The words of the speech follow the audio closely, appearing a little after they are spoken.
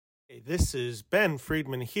This is Ben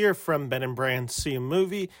Friedman here from Ben and Bran See a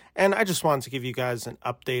Movie, and I just wanted to give you guys an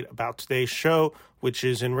update about today's show, which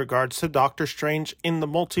is in regards to Doctor Strange in the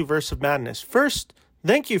Multiverse of Madness. First,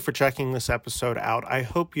 thank you for checking this episode out. I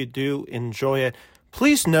hope you do enjoy it.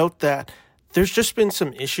 Please note that there's just been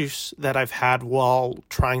some issues that I've had while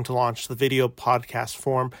trying to launch the video podcast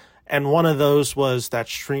form, and one of those was that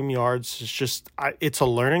StreamYards is just, it's a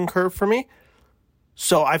learning curve for me.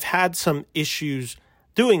 So I've had some issues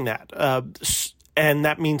doing that, and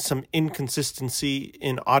that means some inconsistency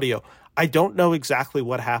in audio. I don't know exactly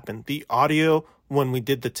what happened. The audio, when we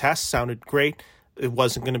did the test, sounded great. It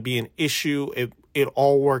wasn't going to be an issue. It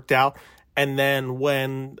all worked out. And then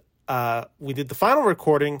when we did the final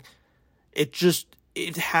recording,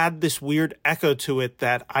 it had this weird echo to it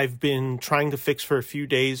that I've been trying to fix for a few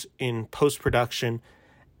days in post-production.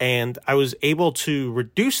 And I was able to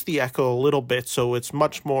reduce the echo a little bit, so it's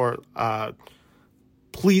much more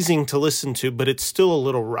pleasing to listen to, but it's still a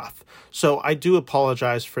little rough. So I do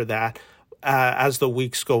apologize for that. As the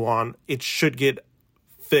weeks go on, it should get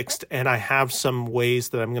fixed, and I have some ways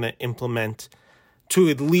that I'm going to implement to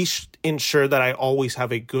at least ensure that I always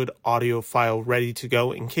have a good audio file ready to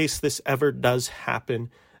go in case this ever does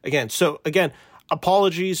happen again. So again,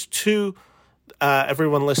 apologies to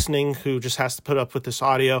everyone listening who just has to put up with this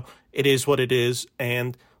audio. It is what it is,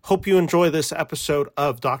 and hope you enjoy this episode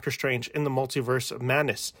of Doctor Strange in the Multiverse of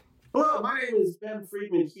Madness. Hello, my name is Ben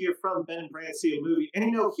Friedman here from Ben and Bran See a Movie, and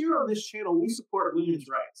here on this channel we support women's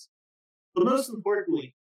rights, but most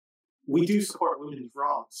importantly, we do support women's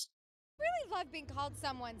wrongs. I really love being called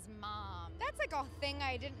someone's mom. That's like a thing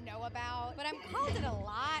I didn't know about, but I'm called it a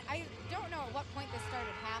lot. I don't know at what point this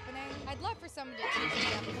started happening. I'd love for someone to teach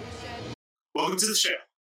me evolution. Welcome to the show.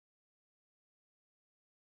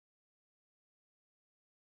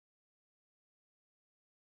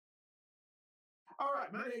 All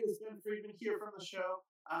right, my name is Ben Friedman here from the show,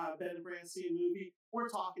 Ben and Bran See a Movie.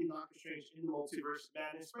 We're talking Doctor Strange in the Multiverse of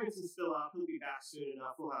Madness. Branson's still out. He'll be back soon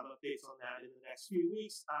enough. We'll have updates on that in the next few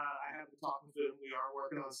weeks. I have been talking to him. We are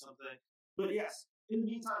working on something. But yes, in the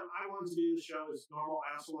meantime, I wanted to do the show as normal.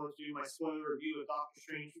 I also wanted to do my spoiler review of Doctor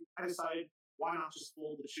Strange. I decided, why not just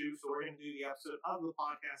fold the shoe? So we're going to do the episode of the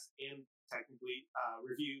podcast and technically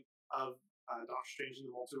review of Doctor Strange in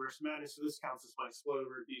the Multiverse of Madness. So this counts as my spoiler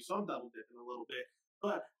review. So I'm double dipping a little bit.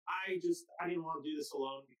 But I didn't want to do this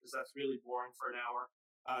alone because that's really boring for an hour.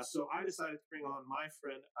 So I decided to bring on my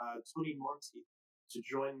friend Tony Monti to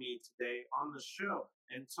join me today on the show.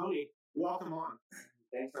 And Tony, welcome on.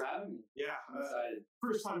 Thanks for having me. Yeah, I'm excited.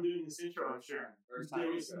 First time doing this intro, I'm sure. First time.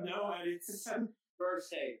 There was no edits. First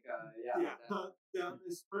take. Done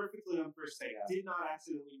this perfectly on first take. Yeah. Did not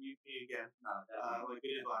accidentally mute me again, No, definitely. like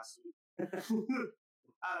we did last week.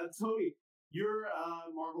 Tony, you're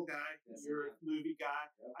a Marvel guy. Yes, You're a movie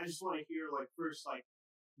guy. Yep. I just want to hear, first,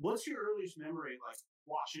 what's your earliest memory,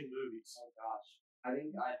 watching movies? Oh gosh, I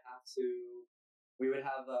think I'd have to. We would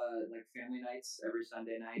have family nights every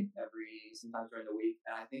Sunday night, sometimes during the week,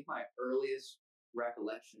 and I think my earliest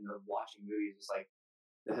recollection of watching movies was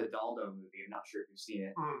the Hidalgo movie. I'm not sure if you've seen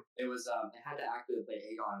it. Mm. It was it had the actor that played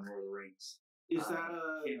Aegon in Lord of the Rings. Is that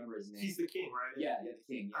can't remember his name. He's the king, right? Yeah, the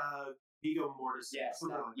king. Yeah. Viggo Mortensen. Yes,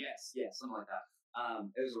 something like that. yes, something like that.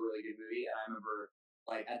 It was a really good movie, and I remember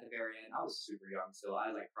at the very end, I was super young still.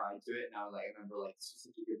 I cried to it, and I remember this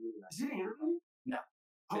was such a good movie. Is it an interview? No.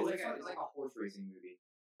 Oh, it's like a horse racing movie.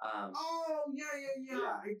 Oh yeah.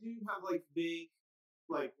 I do have vague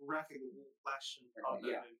recollection of that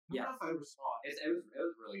movie. I don't know if I ever saw it. It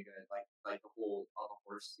was really good. All the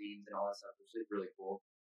horse scenes and all that stuff was really cool.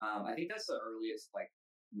 I think that's the earliest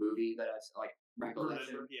movie that I've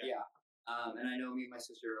recollection. Yeah. And I know me and my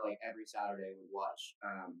sister every Saturday would watch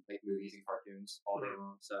movies and cartoons all day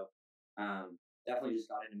long. So definitely just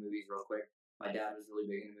got into movies real quick. My dad was really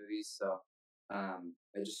big into movies, so I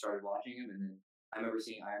just started watching them, and then I remember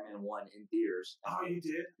seeing Iron Man 1 in theaters. Oh, you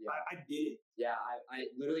did? Yeah. I did. Yeah, I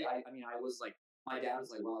literally, I was my dad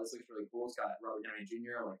was wow, this looks really cool. It's got Robert Downey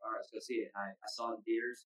Jr. I'm all right, let's go see it. And I saw it in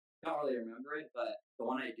theaters. I don't really remember it, but the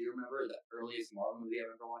one I do remember, the earliest Marvel movie I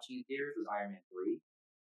remember watching in theaters was Iron Man 3.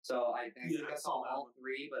 So I think I saw all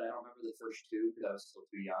three, but I don't remember the first two because I was still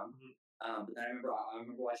too young. Mm-hmm. But then I remember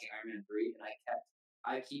watching Iron Man 3, and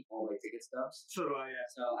I keep all my ticket stubs. So do I, yeah.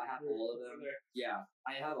 So I have all of them. Yeah,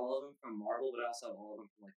 I have all of them from Marvel, but I also have all of them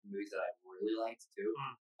from the movies that I really liked too.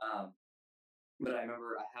 Mm. But I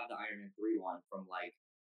remember I have the Iron Man 3 one from I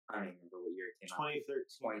don't even remember what year it came out.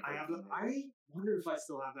 2013. I wonder if I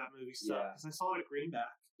still have that movie stuff because I saw it at Greenback.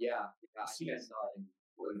 Yeah, I think I saw it in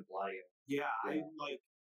Bellagio. Yeah,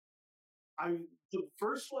 the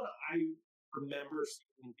first one I remember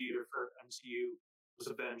seeing in theater for MCU was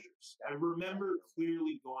Avengers. I remember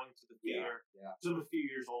clearly going to the theater. Yeah. Because I'm a few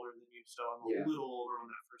years older than you, so I'm a little older when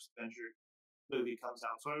that first Avenger movie comes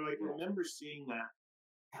out. So I remember seeing that.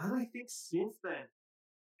 And I think since then,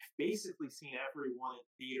 I've basically seen everyone in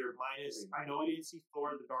theater, minus I know I didn't see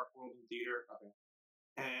Thor: The Dark World in theater. Okay.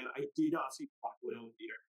 And I did not see Black Widow in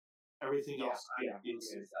theater. Everything else, I did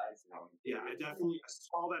see. I definitely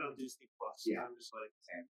saw that on Disney Plus. Yeah. I'm just like,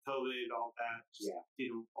 COVID, all that.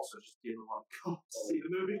 Didn't want to go see the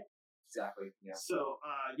movie. Exactly. Yeah. So,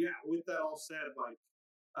 with that all said, like,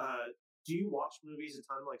 do you watch movies a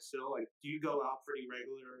ton? Like, still, like, do you go out pretty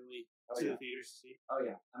regularly to the theaters to see? Oh,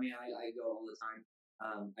 yeah. I mean, I go all the time.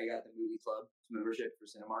 I got the movie club membership for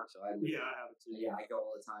Cinemark, so I have it too. Yeah, I go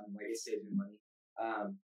all the time. Like, it saves me money.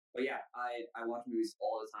 But yeah, I watch movies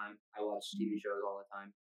all the time. I watch TV shows all the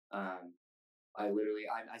time. I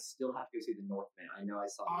still have to go see The Northman. I know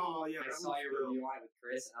I saw. I saw your review on it with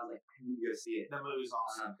Chris, and I was like, I need to go see it. That movie's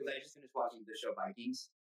awesome. Because I just finished watching the show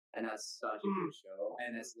Vikings, and that's such a good show.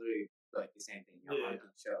 And it's literally like the same thing,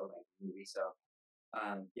 Viking show, like movie. So,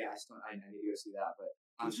 I need to go see that. But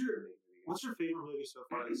what's your favorite movie so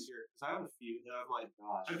far this year? Because I have a few that I'm like,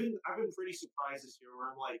 I've been pretty surprised this year.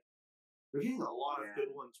 Where I'm like, we're getting a lot of good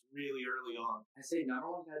ones really early on. I say number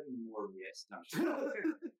one's gotta be Morbius. No,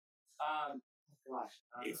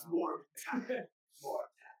 it's Morbius.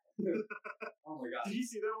 Oh my gosh. Did you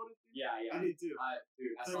see that one? Yeah. I did too.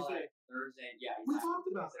 Dude, I saw that Thursday. Yeah, we talked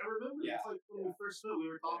about it. I remember. It's like when we first met, we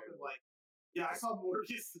were talking like, I saw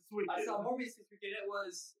Morbius this weekend. I saw Morbius this weekend. It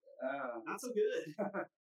was not so good.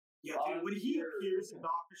 Dude, when he appears in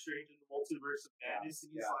Doctor Strange in the Multiverse of Madness,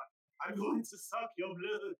 and he's like, I'm going to suck your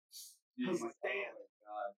blood. I was like, damn. Oh my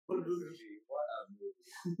god. What a movie. What a movie.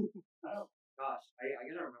 Gosh, I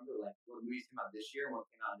gotta remember like what movies came out this year and what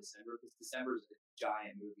came out in December, because December is a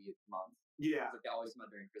giant movie month. Yeah. It's like they always come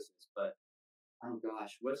out during Christmas. But oh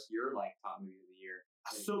gosh, what's your like top movie of the year?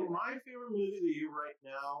 So my favorite movie of the year right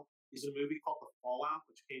now is a movie called The Fallout,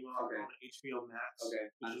 which came out on HBO Max.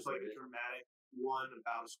 Okay. Which is like a dramatic one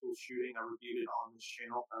about a school shooting. I reviewed it on this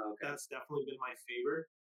channel. That's definitely been my favorite.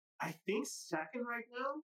 I think second right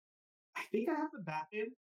now, I think I have The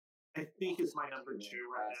Batman. I think it's my number 2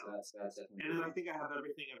 right now. That's definitely. And then I think I have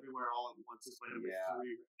Everything Everywhere All at Once is my number 3 right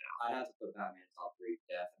now. I have to put Batman in top 3,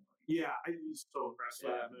 definitely. Yeah, I was so impressed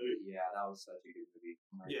with that movie. Yeah, that was such a good movie.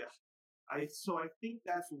 I think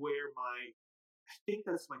that's where I think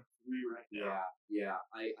that's my 3 right now. Yeah.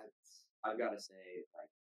 I've got to say,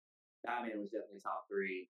 like, Batman was definitely top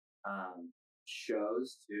 3.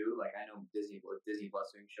 Shows too, like I know Disney Plus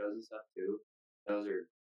doing shows and stuff too. Those are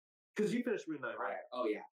because you finished Moon Knight, right? Oh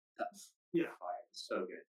yeah, that's fire. It's so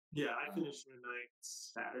good. Yeah, I finished Moon Knight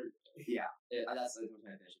Saturday. Yeah, that's the time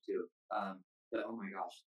I finished it too. But oh my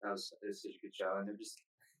gosh, it was such a good show, and they're just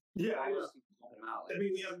I know. Them out, like, I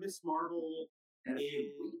mean, we have Miss Marvel in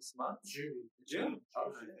June. I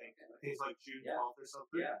think it's like June 12th or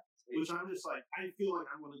something. Yeah. Which I'm just like, I feel like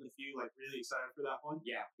I'm one of the few like really excited for that one.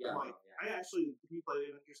 Yeah. I actually, did you play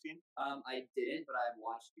the Avengers game? I didn't, but I've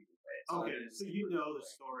watched people play it. So you know the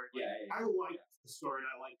story. I liked the story, and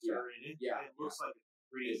I liked her in it. Yeah, it looks like it's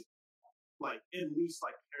pretty, like at least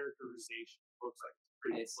like characterization looks like it's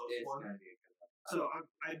pretty close one. Gonna be a good one. So I'm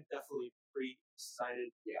definitely pretty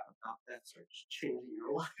excited. About that. Start changing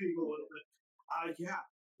your life a little bit.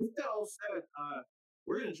 With that all said,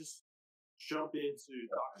 we're gonna just jump into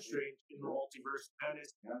Doctor Strange in the Multiverse of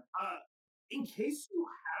Madness. In case you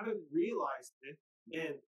haven't realized it,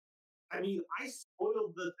 and I mean, I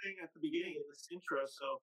spoiled the thing at the beginning of this intro,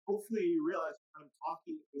 so hopefully you realize I'm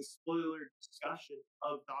talking a spoiler discussion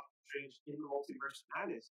of Doctor Strange in the Multiverse of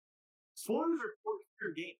Madness. Spoilers are for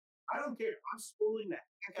your game. I don't care. I'm spoiling the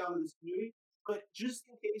heck out of this movie, but just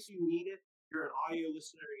in case you need it, you're an audio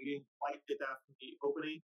listener, you didn't quite get that from the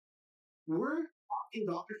opening. We're talking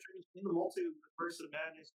Doctor Strange in the Multiverse of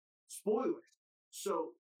Madness spoilers.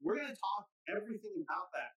 So we're going to talk everything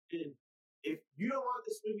about that. And if you don't want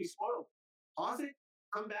this movie spoiled, pause it,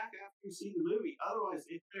 come back after you see the movie. Otherwise,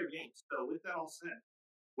 it's fair game. So with that all said,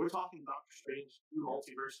 we're talking Doctor Strange in the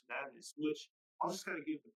Multiverse of Madness, which I'll just kind of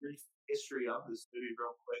give a brief history of this movie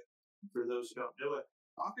real quick for those who don't know it.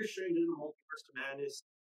 Doctor Strange in the Multiverse of Madness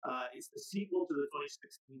is the sequel to the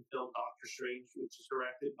 2016 film Doctor Strange, which is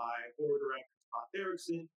directed by horror director Scott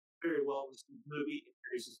Derrickson. Very well received movie. It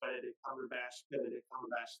introduces Benedict Cumberbatch that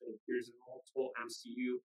appears in multiple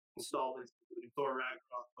MCU installments, including Thor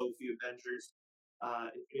Ragnarok, both the Avengers,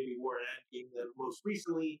 Infinity War, and Endgame. Then most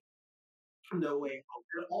recently, No Way Home.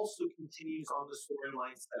 It also continues on the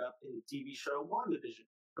storyline set up in the TV show WandaVision,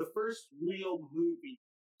 the first real movie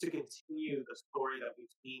to continue the story that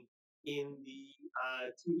we've seen in the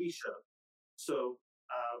TV show. So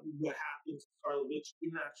what happens to Scarlet Witch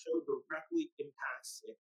in that show directly impacts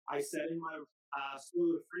it. I said in my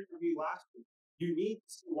spoiler-free review last week, you need to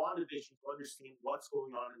see WandaVision to understand what's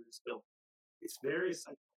going on in this film. It's very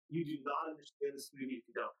essential. You do not understand this movie if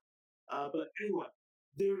you don't. But anyway,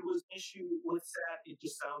 there was an issue with that. It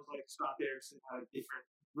just sounds like Scott Derrickson had a different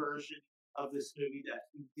version of this movie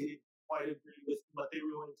that he didn't quite agree with what they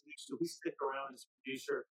were willing to do. So he stuck around as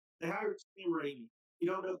producer. They hired Sam Raimi.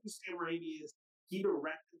 You don't know who Sam Raimi is. He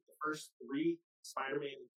directed the first 3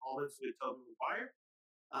 Spider-Man installments with Tobey Maguire.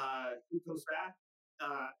 He comes back.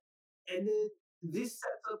 And then this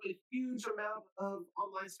sets up a huge amount of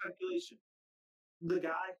online speculation. The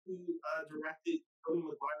guy who directed Tobey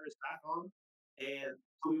Maguire is back on, and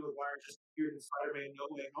Tobey Maguire just appeared in Spider-Man No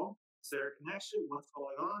Way Home. Is there a connection? What's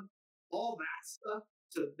going on? All that stuff.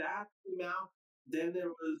 So that came out. Then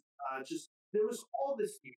there was there was all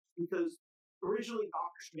this news because originally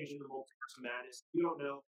Doctor Strange in the Multiverse of Madness, you don't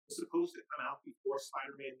know, was supposed to come out before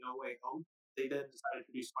Spider-Man No Way Home. They then decided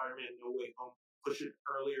to do Spider-Man No Way Home, push it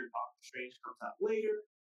earlier. Doctor Strange comes out later.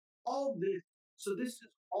 All this. So this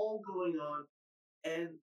is all going on.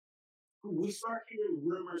 And we start hearing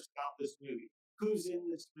rumors about this movie, who's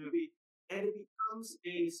in this movie, and it becomes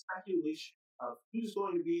a speculation of who's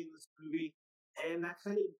going to be in this movie, and that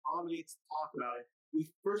kind of dominates the talk about it.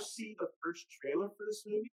 We first see the first trailer for this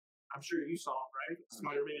movie. I'm sure you saw it, right?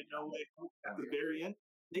 Spider-Man No Way Home at the very end.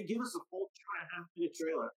 They give us a full 2.5-minute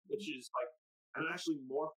trailer, which is like, I'm actually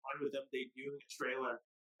more fun with them debuting a trailer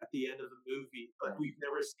at the end of the movie, like we've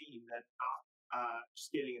never seen that,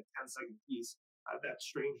 just getting a 10-second tease. That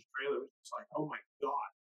strange trailer was just like, oh my God,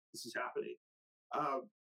 this is happening.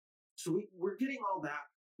 So we're getting all that.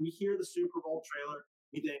 We hear the Super Bowl trailer.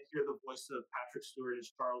 We then hear the voice of Patrick Stewart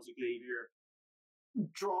as Charles Xavier.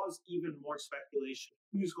 Draws even more speculation.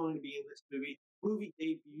 Who's going to be in this movie? Movie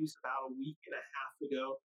debuts about a week and a half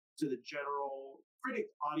ago to the general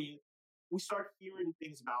critic audience. We start hearing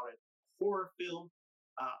things about it. Horror film.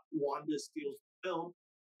 Wanda steals the film,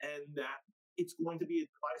 and that it's going to be a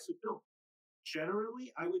divisive film.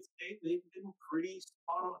 Generally, I would say they've been pretty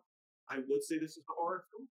spot on. I would say this is a horror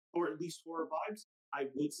film, or at least horror vibes.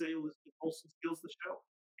 I would say Elizabeth Olsen steals the show.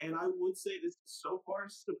 And I would say this is so far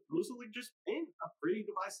supposedly just been a pretty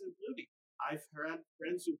divisive movie. I've had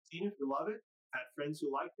friends who've seen it who love it, had friends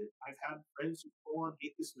who liked it. I've had friends who full on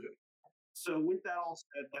hate this movie. So with that all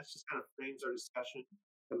said, that's just kind of frames our discussion.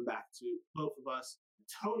 Come back to both of us.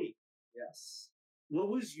 Tony. Yes.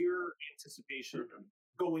 What was your anticipation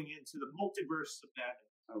going into the Multiverse of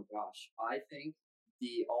Madness? Oh gosh, I think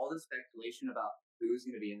all the speculation about who's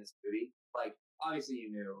going to be in this movie, like obviously you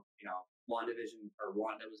knew, WandaVision or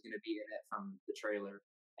Wanda was going to be in it from the trailer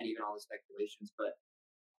and even all the speculations, but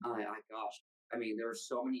gosh, I mean there were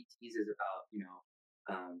so many teases about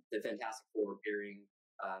the Fantastic Four appearing,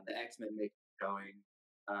 the X-Men making going,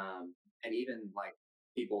 and even like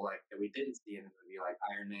people like that we didn't see in the movie like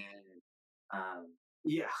Iron Man and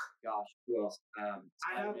yeah. Gosh, who else?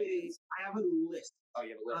 I have a list. Oh,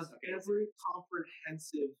 you have a list of every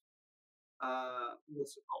comprehensive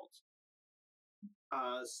what's it called?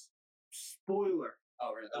 Spoiler.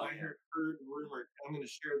 Oh, really? I heard rumored. I'm going to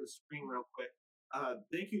share the screen real quick.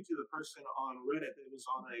 Thank you to the person on Reddit that was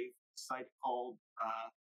on a site called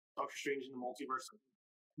Doctor Strange in the Multiverse of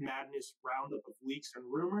Madness Roundup of Leaks and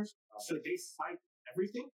Rumors. So they cite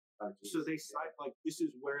everything. So they cite like this is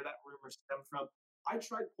where that rumor stemmed from. I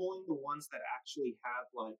tried pulling the ones that actually have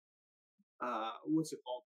like, what's it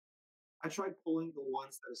called? I tried pulling the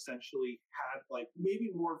ones that essentially had like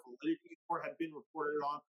maybe more validity or had been reported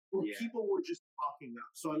on, or people were just talking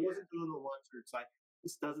up. So I wasn't doing the ones where it's like,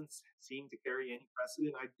 this doesn't seem to carry any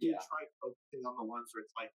precedent. I did try focusing on the ones where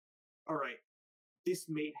it's like, all right, this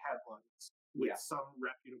made headlines with some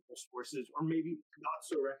reputable sources, or maybe not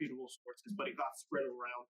so reputable sources, but it got spread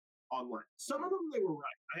around online. Some of them they were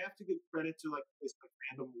right. I have to give credit to like a place like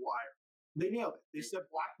Random Wire. They nailed it. They said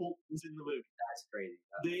Black Bolt was in the movie. That's crazy.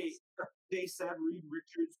 They said Reed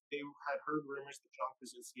Richards. They had heard rumors that John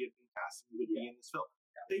Krasinski had been cast and would be in this film.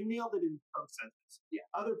 Yeah. They nailed it in some senses. Yeah.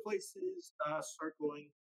 Other places start going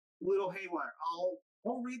a little haywire.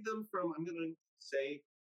 I'll read them from, I'm going to say,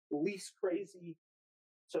 least crazy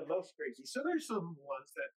to most crazy. So there's some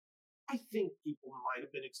ones that I think people might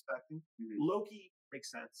have been expecting. Mm-hmm. Loki makes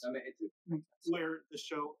sense. I mean, it makes sense. Where the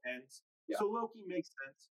show ends. Yeah. So Loki makes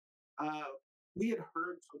sense. We had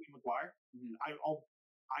heard Tobey Maguire. Mm-hmm.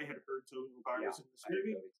 I had heard Tobey Maguire was in this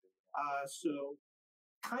movie. So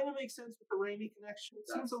kind of makes sense with the Raimi connection. It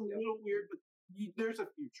seems a little weird, but there's a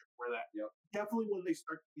future for that. Yep. Definitely when they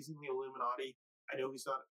start teasing the Illuminati. I know he's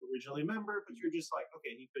not originally a member, but you're just like,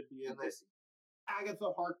 okay, he could be in this.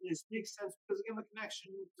 Agatha Harkness makes sense because again the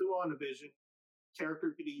connection to WandaVision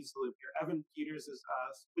character could easily appear. Evan Peters is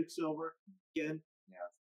Quicksilver again. Yeah.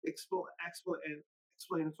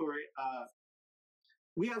 Explanatory.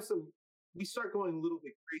 We have some. We start going a little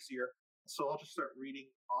bit crazier, so I'll just start reading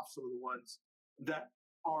off some of the ones that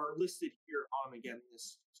are listed here on again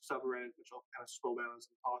this subreddit, which I'll kind of scroll down as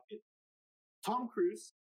I'm talking. Tom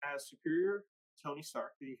Cruise as Superior Tony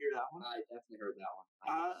Stark. Did you hear that one? I definitely heard that one.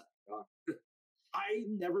 I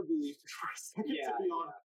never believed it for a second, to be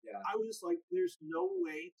honest. Yeah. I was like, there's no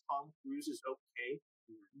way Tom Cruise is okay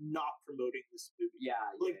not promoting this movie.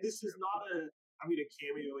 This is not a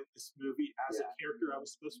cameo in this movie as a character I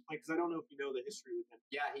was supposed to play, because I don't know if you know the history with him.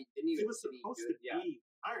 Yeah, he didn't even. He was supposed to be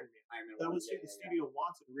Iron Man. That was who the studio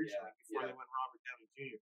wanted originally before they went Robert Downey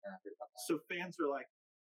Jr. Yeah, so fans are like,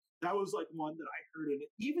 that was like one that I heard, and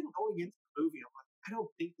even going into the movie, I'm like, I don't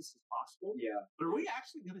think this is possible. Yeah. But are we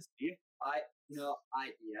actually going to see it? Not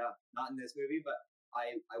in this movie, but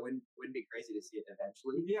I wouldn't be crazy to see it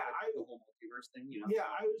eventually. Yeah, like the whole multiverse thing, you know. Yeah,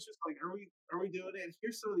 I was just like, are we doing it? And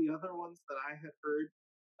here's some of the other ones that I had heard.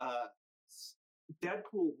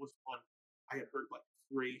 Deadpool was one I had heard like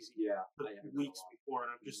crazy. Weeks before,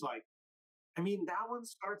 and I'm just like, I mean, that one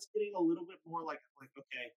starts getting a little bit more like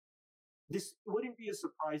okay, this wouldn't be a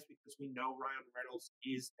surprise because we know Ryan Reynolds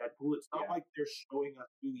is Deadpool. It's not like they're showing us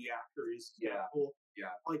who the actor is. Deadpool.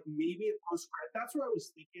 Yeah. Like maybe a post credit. That's where I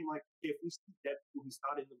was thinking. Like if we see Deadpool, he's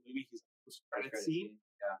not in the movie. He's a post credit scene.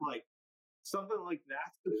 Yeah. Like something like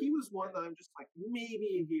that. So he was one that I'm just like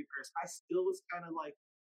maybe he appears. I still was kind of like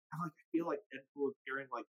I feel like Deadpool appearing.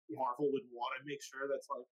 Like Marvel would want to make sure that's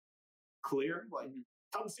like clear. Like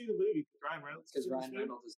come see the movie because Ryan Reynolds. Because Ryan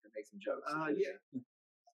Reynolds is going to make some jokes.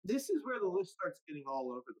 This is where the list starts getting all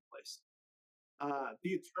over the place.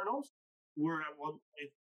 The Eternals were at one point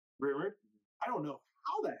rumored. I don't know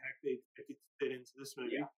how the heck they could fit into this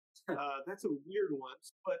movie. Yeah. That's a weird one.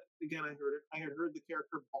 But again, I heard it. I had heard the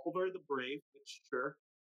character Baldur the Brave, which sure.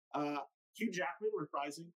 Hugh Jackman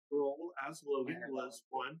reprising the role as Logan was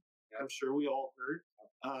one. I'm sure we all heard.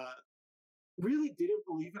 Really didn't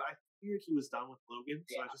believe it. I figured he was done with Logan,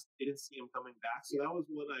 so I just didn't see him coming back. So that was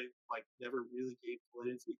one I never really gave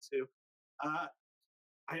validity to.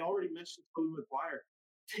 I already mentioned Tobey Maguire.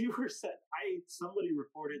 They were somebody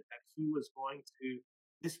reported that he was going to.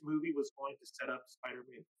 This movie was going to set up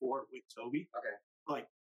Spider-Man 4 with Tobey. Okay. Like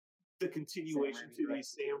the continuation to the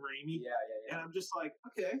Sam Raimi. Yeah. And I'm just like,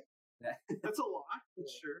 okay, that's a lot, but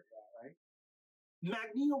sure. Yeah, right.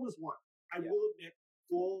 Magneto was one. I will admit,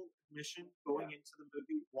 full admission going into the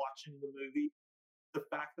movie, watching the movie, the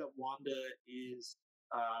fact that Wanda is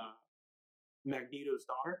Magneto's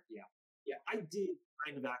daughter. Yeah. I did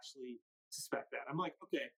kind of actually suspect that. I'm like,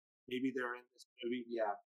 okay, maybe they're in this movie.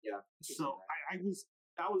 Yeah. So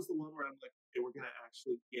that was the one where I'm like, okay, we're gonna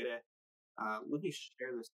actually get it. Let me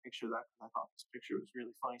share this picture of that because I thought this picture was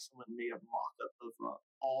really funny. Someone made a mock-up of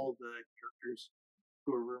all the characters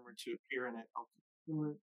who are rumored to appear in it. I'll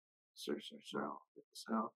do it. Sure. I'll get this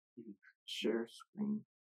out. Share screen.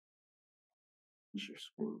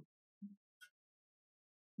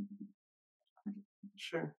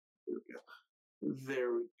 Sure.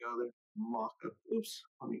 There we go. There's mock-up. Oops.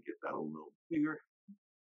 Let me get that a little bigger.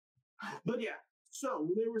 But yeah, so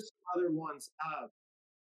there were some other ones.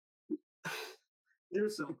 There were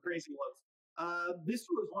some crazy ones. This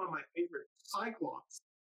was one of my favorite. Cyclops.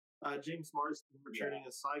 James Marsden returning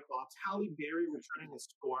as Cyclops. Halle Berry returning as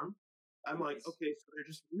Storm. I'm like, okay, so they're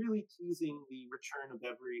just really teasing the return of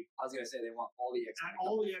every. I was going to say they want all the X-Men.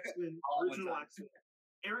 All the X-Men, original X-Men.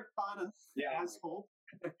 Eric Bana as Hulk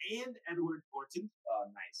and Edward Norton. Oh,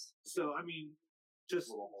 nice. So, I mean,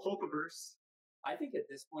 just Hulkiverse. I think at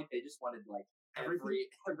this point they just wanted like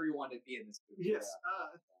everyone to be in this movie. Yes.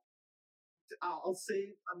 I'll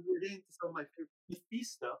say we're getting to some of my favorite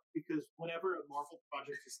Mephisto, because whenever a Marvel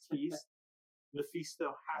project is teased,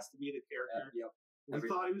 Mephisto has to be the character. Yep. We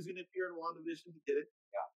thought he was going to appear in WandaVision. He did it.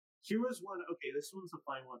 Yeah. Here was one. Okay, this one's a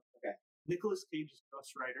fine one. Okay. Nicolas Cage's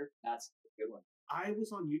Ghost Rider. That's a good one. I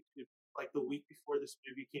was on YouTube like the week before this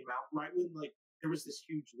movie came out, right when like there was this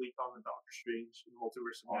huge leak on the Doctor Strange and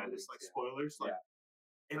Multiverse of Madness, like spoilers, like,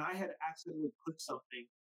 and I had accidentally clicked something,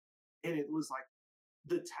 and it was like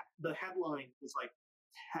the headline was like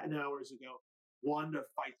 10 hours ago. Wanda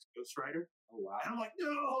fights Ghost Rider. Oh wow! And I'm like,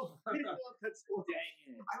 no, I didn't want that spoiled. Dang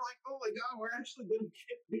it! I'm like, oh my god, we're actually going to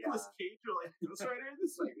get Nicolas Cage or like Ghost Rider in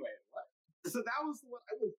this. Like, wait, what? So that was the one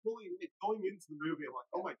I was fully going into the movie. I'm like,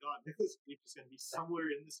 oh my god, Nicolas Cage is going to be somewhere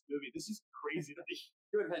in this movie. This is crazy to me.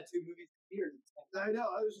 You would have had 2 movies in theaters. I know.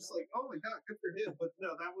 I was just like, oh my god, good for him. But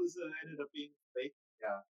no, that was ended up being fake.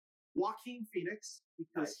 Yeah. Joaquin Phoenix,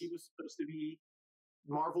 because he was supposed to be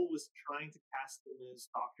Marvel was trying to cast him as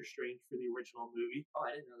Doctor Strange for the original movie. Oh,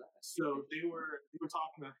 I didn't know that. So they were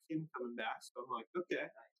talking about him coming back. So I'm like, okay,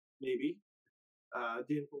 maybe.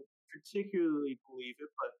 Didn't particularly believe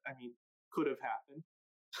it, but I mean, could have happened.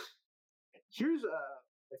 Here's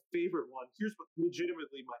my favorite one. Here's what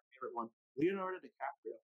legitimately my favorite one. Leonardo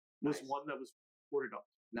DiCaprio was one that was reported on.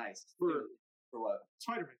 Nice. For what?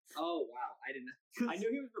 Spider-Man. Oh wow, I didn't. I knew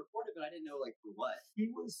he was reported, but I didn't know like for what. He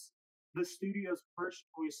was the studio's first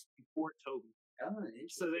choice before Toby. Oh,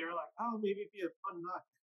 so they were like, oh, maybe it'd be a fun night.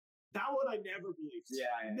 That one I never believed.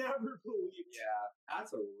 Yeah. Never believed. Yeah,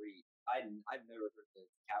 that's a read. I've never heard the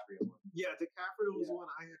DiCaprio one. Yeah, DiCaprio was one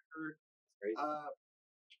I had heard. That's crazy.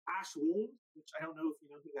 Ash Williams, which I don't know if you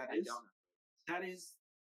know who that is. I don't know. That is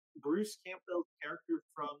Bruce Campbell's character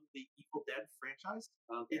from the Evil Dead franchise.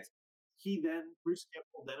 Okay. Bruce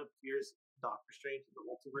Campbell then appears in Doctor Strange in the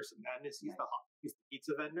Multiverse of Madness. He's the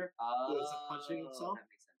pizza vendor who is punching himself. That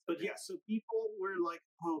makes sense. But yeah, so people were like,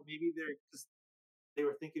 oh, maybe because they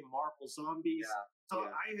were thinking Marvel Zombies. Yeah. So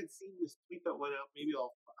I had seen this tweet that went out. Maybe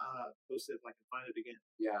I'll post it if I can find it again.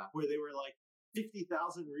 Yeah. Where they were like 50,000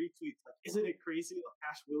 retweets. Like, isn't it crazy that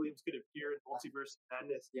Ash Williams could appear in Multiverse of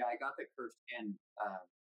Madness? Yeah, I got the cursed hand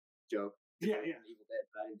joke. Yeah. Evil Dead,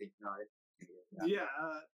 but I didn't think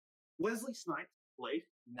Wesley Snipes played.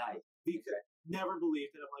 Nice. Because never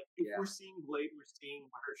believed it. I'm like, if we're seeing Blade, we're seeing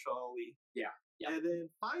Mahershala Ali. Yeah. And then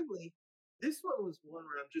finally, this one was one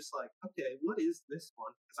where I'm just like, okay, what is this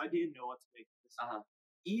one? Because I didn't know what to make of this.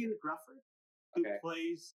 Ian Grufford, who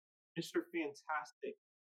plays Mr. Fantastic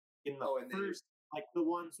in the first, like the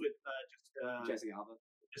ones with Jessica Alba.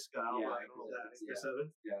 And all that.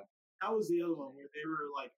 Yeah. That was the other one where they were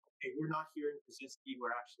like, okay, we're not hearing Krasinski,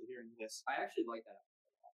 we're actually hearing this. I actually like that.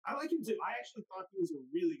 I like him too. I actually thought he was a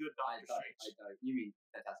really good Doctor Strange. You mean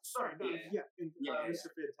Fantastic? Sorry, Mr.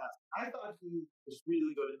 Fantastic. I thought he was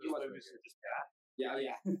really good in this movie. Really just bad.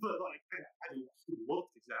 Yeah. But like, I mean, he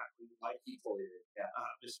looked exactly like he totally did. Yeah,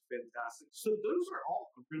 Mr. Fantastic. So those are all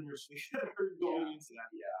the rumors we heard going into that.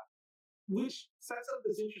 Yeah, which sets up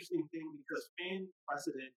this interesting thing because fan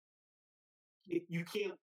precedent, you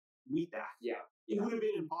can't meet that. Yeah, it would have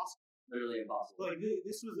been impossible. Literally impossible. Like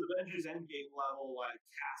this was Avengers Endgame level like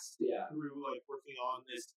cast through like working on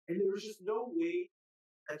this, and there was just no way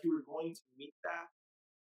that you were going to meet that,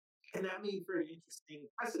 and that made for an interesting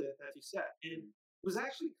precedent that you set. And it was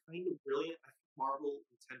actually kind of brilliant. I think Marvel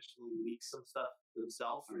intentionally leaked some stuff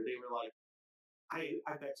themselves where they were like, I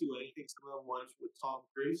bet you anything. Some of them ones with Tom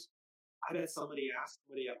Cruise. I bet somebody asked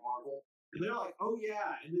somebody at Marvel, and they're like, oh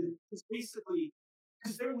yeah, and then it's basically.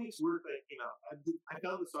 Because their leaks were that came out. I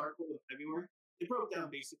found this article in February. It broke down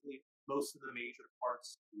basically most of the major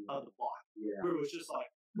parts of the plot. Yeah. Where it was just like,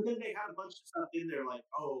 but then they had a bunch of stuff in there like,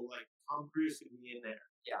 oh, like Tom Cruise could be in there.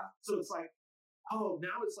 Yeah. So it's like, oh,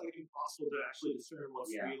 now it's like impossible to actually discern what's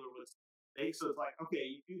real or what's fake. So it's like, okay,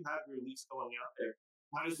 you do have your leaks going out there.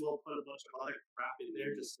 Might as well put a bunch of other crap in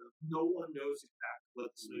there just so no one knows exactly what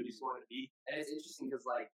this movie's going to be. And it's interesting because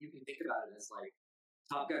like you can think about it as like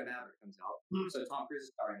Top Gun Maverick comes out, so Tom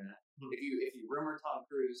Cruise is starring in that. If you rumor Tom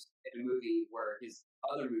Cruise in a movie where his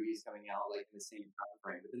other movie is coming out like in the same time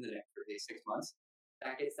frame within the next 6 months,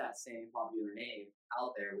 that gets that same popular name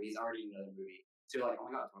out there when he's already in another movie. So you're like,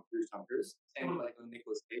 oh my god, Tom Cruise. Same with like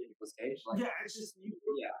Nicolas Cage. Like, it's just you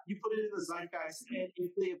put it in the zeitgeist, and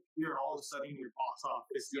if they appear all of a sudden in your box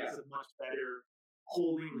office, it's a much better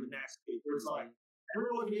holding the next week. It's like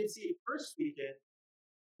everyone didn't see it first weekend.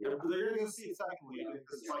 Yeah, but they're going to see it second weekend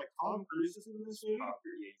because it's like Tom Cruise is in this movie,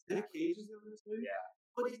 Nick Cage is in this movie. Yeah,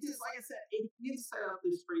 but it just, like I said, it did set up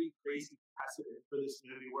this pretty crazy precedent for this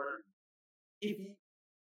movie where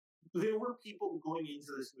there were people going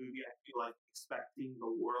into this movie, I feel like, expecting the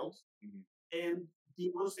world. And the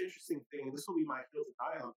most interesting thing, and this will be my hill to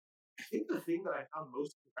die on, I think the thing that I found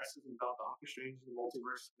most impressive about Doctor Strange and the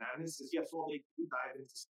Multiverse of Madness is, yes, well, they do dive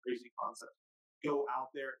into some crazy concepts, go out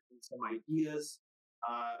there and some ideas.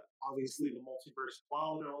 Obviously, the multiverse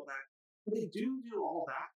cloud and all that. But they do all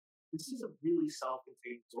that. This is a really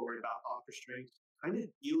self-contained story about Doctor Strange, kind of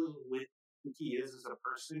dealing with who he is as a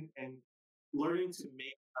person and learning to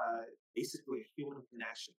make basically a human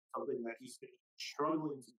connection, something that he's been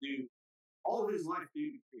struggling to do all of his life due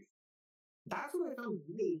to grief. That's what I found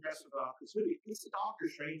really impressive about this movie. It's a Doctor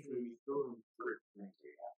Strange movie through and through.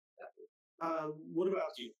 What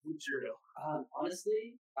about you? What's your hill?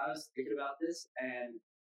 Honestly, I was thinking about this, and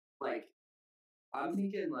like, I'm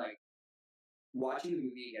thinking like watching the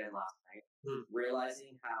movie again last night,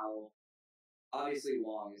 realizing how obviously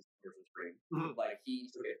Wong is the first spring. Like he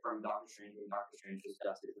took it from Doctor Strange, and Doctor Strange was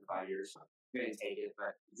dusted for 5 years. Couldn't take it,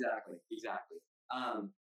 but exactly.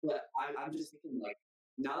 But I'm just thinking like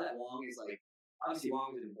now that Wong is like, obviously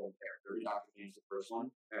Wong is an important character. Doctor Strange the first one,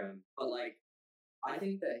 but like I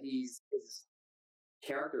think that his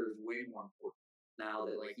character is way more important now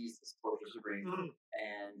that like he's the Sorcerer Supreme,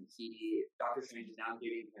 and Doctor Strange is now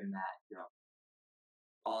giving him that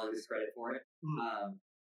all of his credit for it.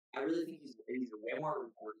 I really think he's a way more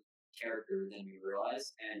important character than we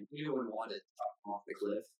realize, and even when Wanda shot him off the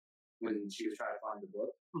cliff when she was trying to find the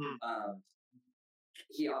book,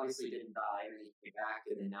 he obviously didn't die, and then he came back,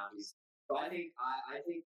 and then now he's. So I think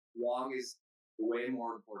Wong is a way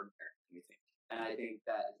more important character than we think, and I think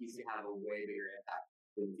that he's gonna have a way bigger impact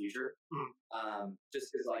in the future.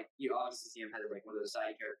 Just because like you obviously see him as like one of those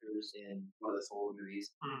side characters in one of the solo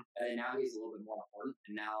movies, and now he's a little bit more important.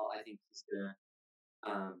 And now I think he's gonna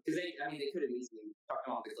because they could have easily talked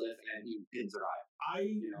him off the cliff and he didn't survive. I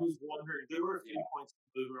was wondering, there were a few points in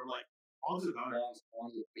the movie where I'm like, Wong's a gunner.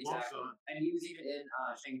 Exactly. And he was even in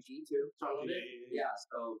Shang-Chi too. Yeah.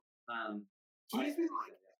 So he's been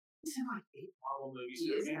like he's in like 8 Marvel movies. He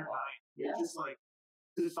is 8 or 9. Yeah. Just like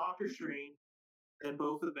there's Doctor Strange, and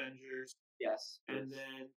both Avengers. Yes. And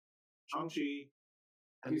then Shang-Chi.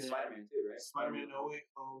 And then Spider-Man too, right? Spider-Man No Way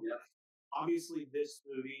Home. Yep. Obviously, this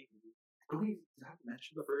movie. Don't even have to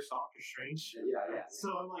mention the first Doctor Strange. Yeah.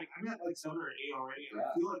 So I'm like, I'm at like 7 or 8 already, and I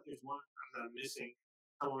feel like there's one that I'm missing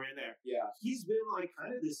somewhere in there. Yeah. He's been like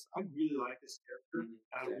kind of this. I really like this character.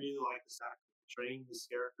 I really like this actor portraying this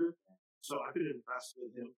character. So I've been impressed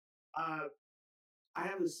with him. I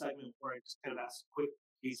have a segment where I just kind of ask quick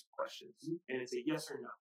piece of questions, and it's a yes or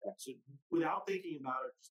no. So without thinking about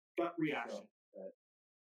it, just gut reaction.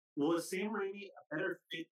 Was Sam Raimi a better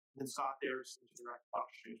fit than Scott Derrickson to direct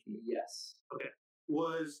Doctor Strange? Yes. Okay.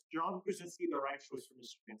 Was John Krasinski the right choice for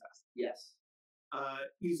Mr. Fantastic? Yes.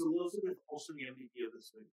 Is Elizabeth Olsen the MVP of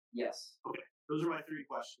this movie? Yes. Okay. Those are my 3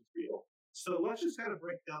 questions for you. So let's just kind of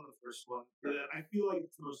break down the first one. I feel like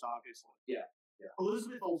it's the most obvious one. Yeah.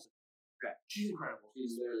 Elizabeth Olsen. Okay. She's incredible.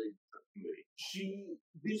 She's literally movie.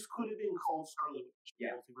 This could have been called Scarlet Witch.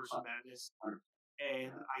 Multiverse of Madness. 100%.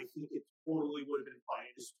 And I think it totally would have been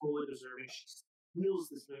fine. It's totally deserving. She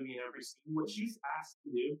steals this movie in every scene. What she's asked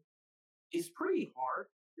to do is pretty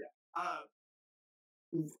hard. Yeah.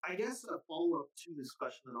 I guess a follow-up to this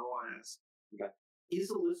question that I want to ask. Okay.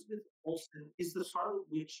 Is Elizabeth Olsen, is the Scarlet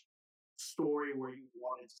Witch story where you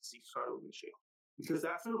wanted to see Scarlet Witch go? Because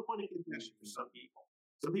that's been a point of contention for some people.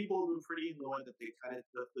 Some people have been pretty annoyed that they kind of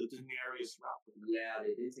took the Daenerys route. Yeah,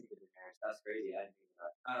 they did take the Daenerys. That's crazy. I didn't think of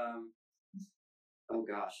that. Oh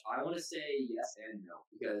gosh, I want to say yes and no,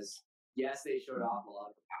 because yes, they showed off a lot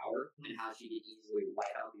of her power and how she could easily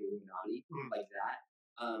wipe out the Illuminati like that.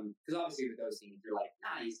 Because obviously with those scenes, you're like,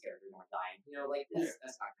 nah, these characters aren't dying. Like that's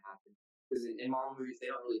not gonna happen. Because in Marvel movies, they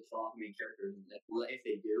don't really kill off main characters. And if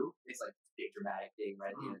they do, it's like a big dramatic thing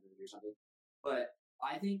right at the end of the movie or something. But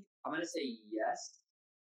I think I'm gonna say yes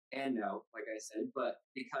and no, like I said, but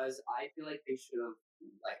because I feel like they should have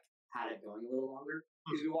like had it going a little longer.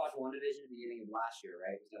 Because we watched WandaVision at the beginning of last year,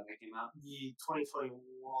 right? Was that when it came out? 2021.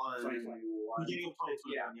 Beginning of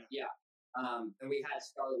 2021. Yeah. And we had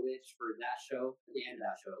Scarlet Witch for that show, at the end of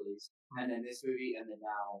that show at least. And then this movie, and then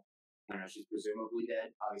now, I don't know, she's presumably dead.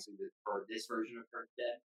 Obviously, for this version of her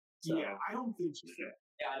dead. So, yeah, I don't think she's dead.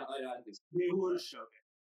 Yeah, I don't think so. They would have shown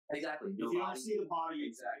it. Exactly. If you don't see the body,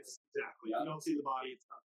 exactly. If you don't see the body, it's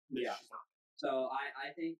not. Yeah. She's not. So I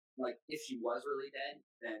think, like, if she was really dead,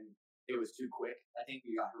 then it was too quick. I think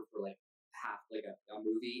we got her for like half, like a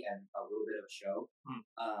movie and a little bit of a show.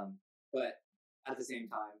 But at the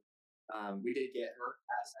same time, we did get her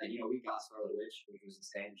as we got Scarlet Witch, which was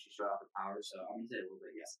insane. She showed off her power, so I'm gonna say a little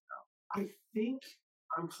bit yes and no. I think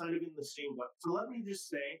I'm kind of in the same boat. So let me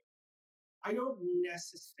just say, I don't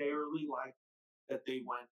necessarily like that they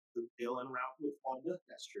went the villain route with Wanda.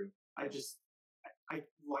 That's true. I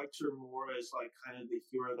liked her more as like kind of the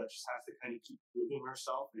hero that just has to kind of keep proving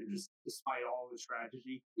herself, and just despite all the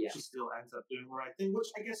tragedy, she still ends up doing the right thing, which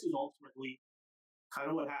I guess is ultimately kind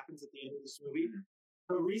of what happens at the end of this movie.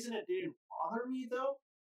 The reason it didn't bother me though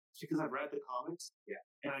is because I've read the comics,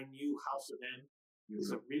 and I knew House of M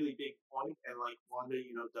is a really big point, and like Wanda,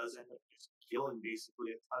 does end up just killing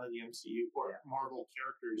basically a ton of the MCU or Marvel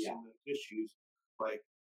characters in the issues, like.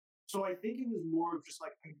 So I think it was more of just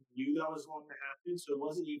like I knew that was going to happen, so it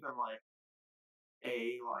wasn't even like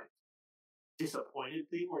a disappointed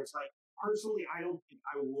thing where it's like personally I don't think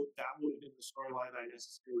that would have been the storyline I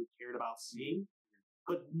necessarily cared about seeing,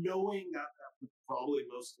 but knowing that was probably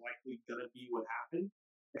most likely gonna be what happened,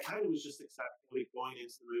 I kind of was just accepting going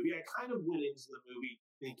into the movie. I kind of went into the movie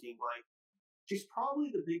thinking like she's probably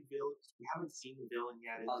the big villain. We haven't seen the villain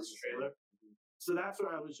yet in this trailer, so that's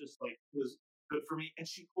what I was just like it was good for me, and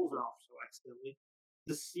she pulls it off so excellently.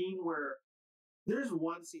 the scene where there's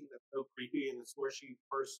one scene that's so creepy, and it's where she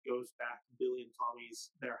first goes back to Billy and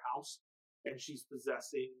Tommy's their house, and she's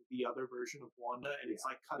possessing the other version of Wanda, and it's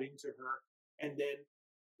like cutting to her, and then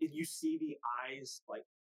you see the eyes like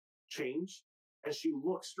change, and she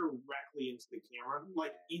looks directly into the camera,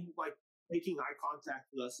 like making eye contact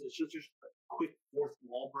with us. And it's just a quick fourth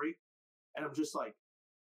wall break, and I'm just like,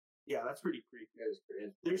 yeah, that's pretty creepy.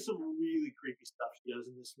 There's some really creepy stuff she does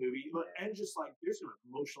in this movie, and just like there's some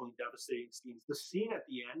emotionally devastating scenes. The scene at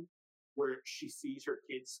the end where she sees her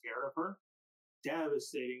kids scared of her,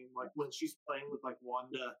 devastating. Like when she's playing with like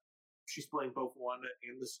Wanda, she's playing both Wanda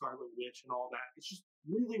and the Scarlet Witch and all that. It's just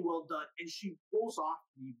really well done, and she pulls off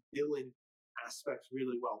the villain aspects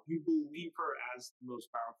really well. You believe her as the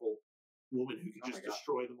most powerful woman who can just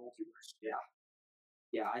destroy the multiverse.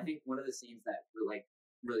 Yeah. I think one of the scenes that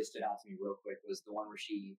really stood out to me real quick was the one where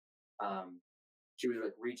she was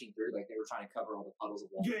like reaching through, like they were trying to cover all the puddles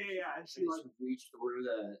of water. Yeah, and she like reached through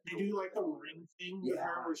the. They do like a ring thing with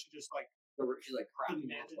her where she just like. She's like cracking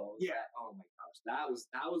multiple. Yeah. Oh my gosh, that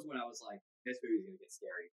was when I was like, this movie's gonna get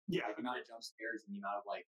scary. Yeah. Like, the amount of jump scares and the amount of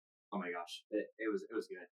like, oh my gosh, it was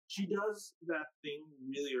good. She does that thing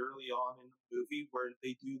really early on in the movie where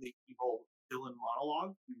they do the evil villain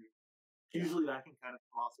monologue. Mm-hmm. Usually that can kind of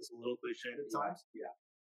come off as a little cliche at times. Yeah.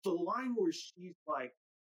 The line where she's like,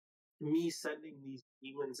 me sending these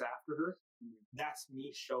demons after her, that's me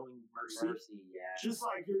showing mercy. Yeah. Just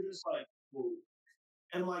like, you're just like, whoa.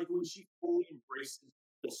 And like when she fully embraces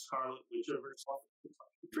the Scarlet Witch of herself, it's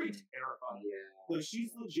like pretty terrifying. Yeah. Like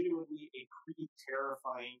she's legitimately a pretty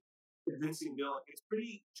terrifying, convincing villain. It's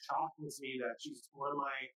pretty shocking to me that she's one of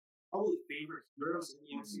my probably favorite heroes in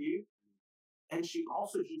the MCU. And she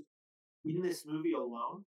also just, in this movie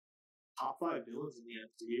alone, top 5 villains in the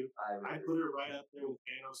MCU. I put her right up there with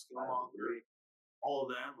Thanos, Killmonger, all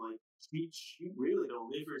of them. Like she really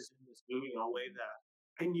delivers in this movie in a way that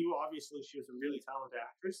I knew. Obviously, she was a really talented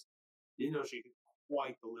actress. Didn't know she could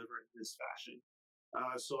quite deliver in this fashion.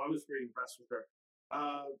 So I was pretty impressed with her.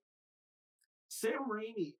 Sam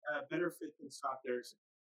Raimi, better fit than Scott Derrickson.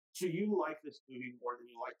 So you like this movie more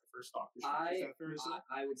than you like the first Doctor Strange? Is that fair to say?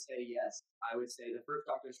 I would say yes. I would say the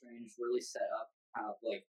first Doctor Strange really set up how,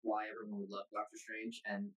 like, why everyone would love Doctor Strange,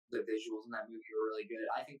 and the visuals in that movie were really good.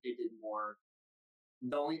 I think they did more.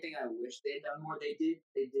 The only thing I wish they had done more, they did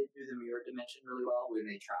do the mirror dimension really well when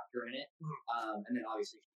they trapped her in it, and then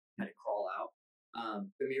obviously she had to crawl out.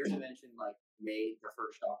 The mirror dimension like made the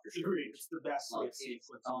first Doctor Strange. Agreed. It's the best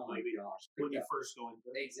sequence. Oh my gosh! When you first go into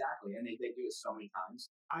it. Exactly, and they do it so many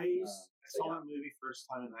times. I saw that movie first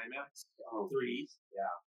time in IMAX, 3D.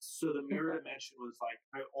 Yeah. So the mirror dimension was like,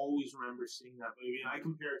 I always remember seeing that movie, and I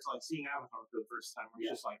compare it to like seeing Avatar for the first time. Where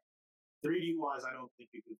it's just like 3D wise, I don't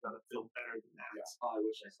think you could have done a film better than that. Yeah. Oh, I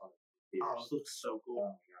wish I saw it. Oh, it looks so cool.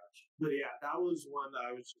 Oh my gosh! But yeah, that was one that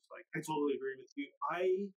I was just like, I totally agree with you.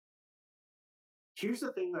 Here's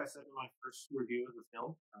the thing that I said in my first review of the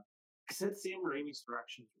film. I said Sam Raimi's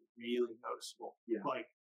direction is really noticeable. Yeah.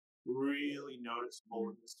 Like, really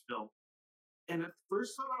noticeable in this film. And at the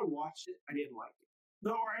first time I watched it, I didn't like it.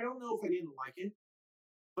 No, I don't know if I didn't like it,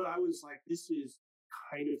 but I was like, this is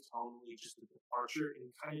kind of tonally just a departure,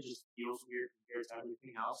 and it kind of just feels weird compared to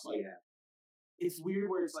everything else. Like, it's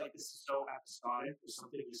weird where it's like, this is so episodic, where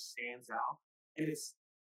something just stands out, and it's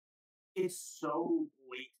so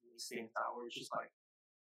blatantly stands out, where it's just like,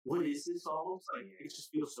 what is this almost? Like, it just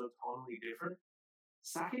feels so totally different.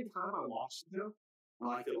 Second time I watched it, though,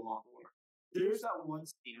 I liked it a lot more. There's that one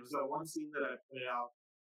scene. It was that one scene that I put out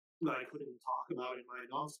that I couldn't talk about in my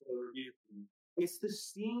non-spoiler review. It's the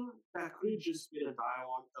scene that could have just been a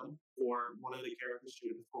dialogue dump for one of the characters,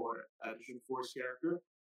 June Force character,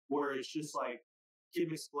 where it's just like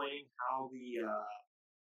him explaining how the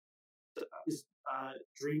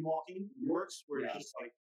dream walking works, where it's just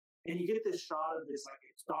like, and you get this shot of this, like,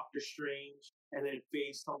 it's Doctor Strange, and then it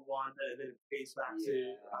fades to Wanda, and then it fades back to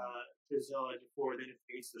Giselle before, then it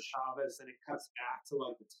fades to Chavez, then it cuts back to,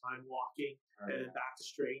 like, the time walking, and then back to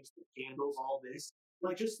Strange, the candles, all this.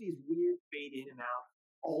 Like, just these weird fade in and out,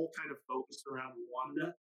 all kind of focused around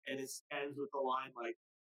Wanda, and it ends with the line, like,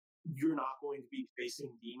 you're not going to be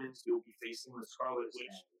facing demons, you'll be facing the Scarlet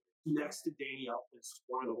Witch next to Danny Elfman's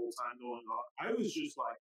score the whole time going on. I was just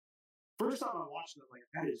like, first time I watched it, I'm like,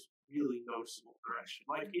 that is really noticeable direction.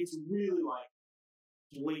 Like, it's really, like,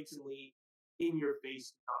 blatantly in your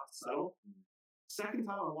face, not subtle. Second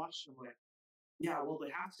time I watched it, I'm like, yeah, well,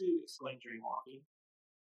 they have to explain dream walking.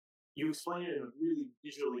 You explain it in a really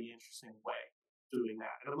visually interesting way, doing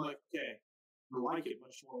that. And I'm like, okay, I like it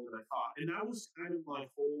much more than I thought. And that was kind of my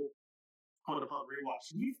whole upon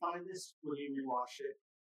rewatch. Did you find this when you rewatched it?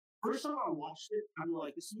 First time I watched it, I'm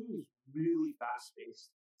like, this movie is really fast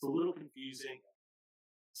paced. It's a little confusing.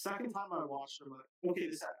 Second time I watched it, I'm like, okay,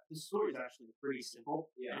 this story is actually pretty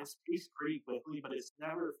simple. Yeah. And it's paced pretty quickly, but it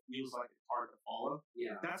never feels like it's hard to follow.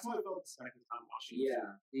 Yeah. That's how I felt the second time watching it.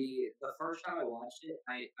 Yeah. The first time I watched it,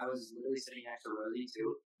 I was literally sitting next to Rosie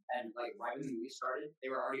too. And like right when the movie started,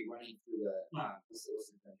 they were already running through the what's the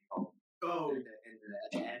thing called? Oh.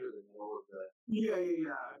 At the end or the middle of the Yeah.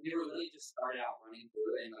 They were literally just started out running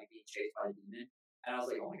through it and like being chased by the demon. And I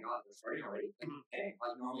was like, oh my god, they're starting already. Like, okay.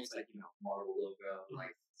 Like normally it's like, Marvel logo,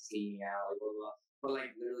 like seeing out, like blah blah. But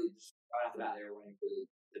like literally just right off the bat they were running through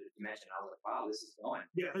the dimension. I was like, wow, this is going.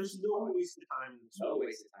 Yeah, there's no waste of time in this No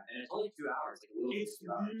waste of time. And it's only 2 hours, like a little It's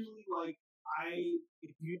really like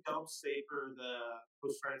if you don't stay for the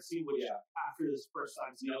post credit scene, which after this first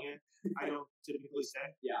time seeing it, I don't typically say.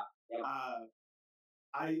 Yeah.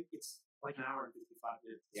 It's like an hour and 55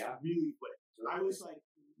 minutes. It's Yeah. really quick. I was like,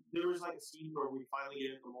 there was like a scene where we finally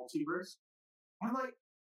get into the multiverse. I'm like,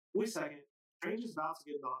 wait a second, Strange is about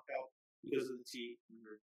to get knocked out because of the T,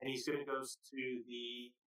 and he's going to go to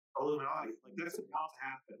the Illuminati. Like that's about to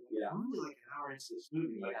happen. Like, I'm only like an hour into this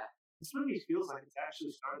movie. Like this movie feels like it's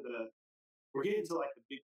actually starting to. We're getting to like the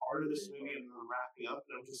big part of this movie and then wrapping up,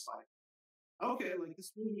 and I'm just like, okay, like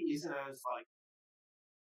this movie isn't as like.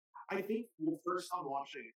 I think first time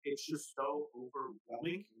watching it, it's just so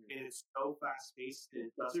overwhelming and it's so fast paced and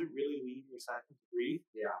it doesn't really leave you a second to breathe.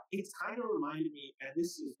 Yeah. It's kind of reminded me, and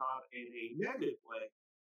this is not in a negative way,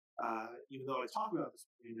 even though I talk about this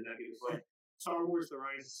in a negative way. Star Wars: The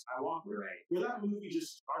Rise of Skywalker, Right. where that movie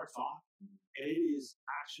just starts off and it is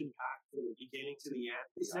action packed from the beginning to the end.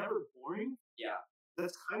 It's never boring. Yeah.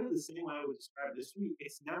 That's kind of the same way I would describe this movie.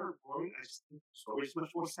 It's never boring. I just think the story is much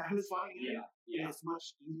more satisfying. And it's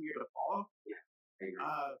much easier to follow. Yeah. I agree.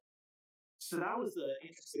 So that was the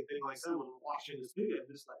interesting thing. Like I said, when watching this movie, I'm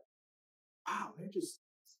just like, wow, they're just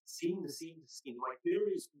scene to scene to scene. Like there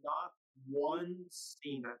is not one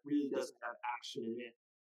scene that really doesn't have action in it.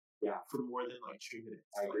 Yeah. For more than like 2 minutes.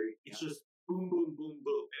 I agree. It's just boom, boom, boom,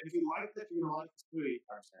 boom. And if you like that, you're gonna like this movie.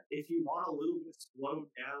 100%. If you want a little bit slowed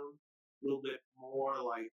down, a little bit more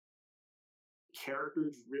like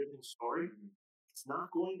character-driven story, it's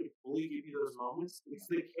not going to fully give you those moments. It's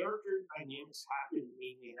the character dynamics happen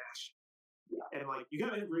mainly in action. Yeah. And like you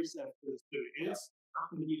gotta embrace that for this movie. And it's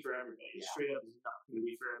not gonna be for everybody. It straight up is not gonna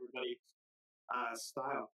be for everybody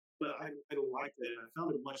style. But I liked it, and I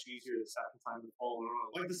found it much easier the second time to follow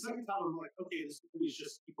along. Like the second time, I'm like, okay, this movie is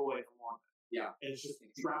just keep away from Wanda. Yeah. And it's just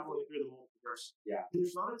traveling through the multiverse. Yeah.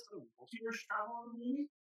 There's not a ton of multiverse travel in the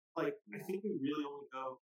movie. Like, I think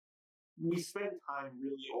we spend time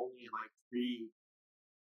really only in like 3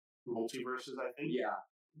 multiverses, I think. Yeah.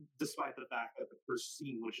 Despite the fact that the first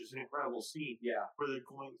scene, which is an incredible scene, where they're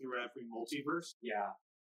going through every multiverse,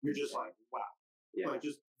 you're just like, wow. Yeah. Like,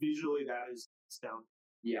 just visually, that is astounding.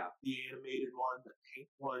 Yeah. The animated one, the pink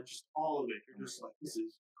one, just all of it. You're just like, this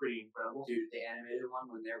is pretty incredible. Dude, the animated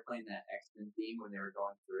one, when they were playing that X-Men theme when they were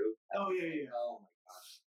going through. Oh, yeah. Oh, my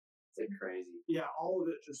gosh. It's like crazy. Yeah, all of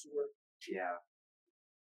it just worked. Yeah.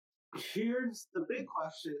 Here's the big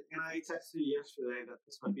question, and I texted you yesterday that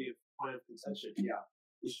this might be a point of contention. Yeah.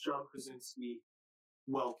 Is John Krasinski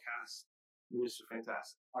well cast, Mr.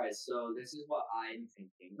 Fantastic? All right, so this is what I'm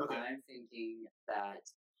thinking. Okay. I'm thinking that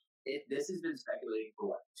this has been speculating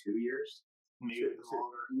for, 2 years? Maybe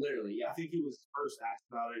longer. Literally, yeah. I think he was first asked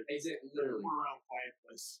about it. Is it literally? Around Quiet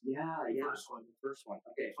Place. Yeah. The first one.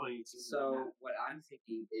 Okay. 2018. So what I'm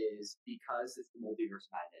thinking is because it's the multiverse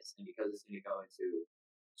madness and because it's going to go into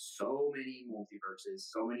so many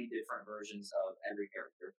multiverses, so many different versions of every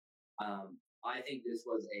character, I think this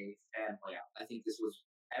was a fan play out. I think this was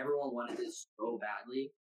everyone wanted this so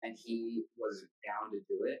badly, and he was down to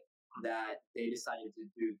do it, that they decided to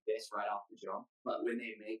do this right off the jump. But when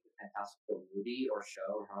they make the Fantastic Four movie or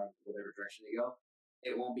show or however, whatever direction they go,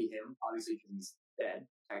 it won't be him, obviously, because he's dead,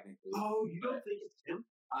 technically. Oh, you don't think it's him?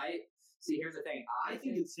 See, here's the thing. I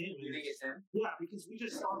think it's him. You think it's him? Yeah, because we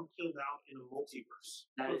just saw him killed out in a multiverse.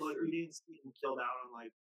 That is true. We didn't see him killed out on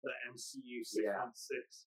like the MCU 616.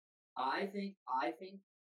 I think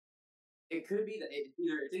it could be that it's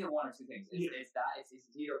either one or two things. It's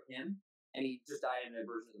either him and he just died in a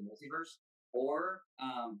version of the multiverse, or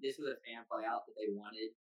this was a fan play out that they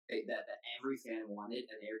wanted, that every fan wanted,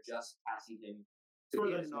 and they're just casting him to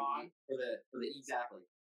be for the exactly.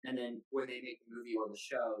 And then when they make the movie or the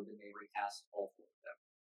show, then they recast all 4 of them.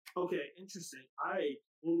 Okay, interesting. I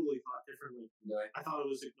totally thought differently. Really? I thought it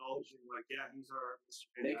was acknowledging, like, yeah, he's our Mr.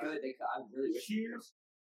 They could. I really wish.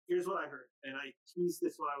 Here's what I heard, and I teased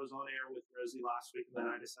this when I was on air with Rosie last week, and then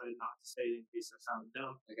I decided not to say it in case I sounded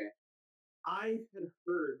dumb. Okay. I had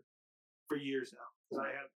heard for years now. Because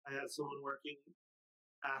I had someone working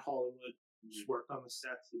at Hollywood, just worked on the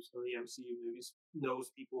sets of some of the MCU movies,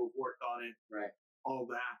 knows people who've worked on it, Right. all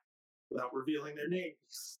that, without revealing their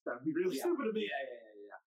names. That'd be really stupid of me.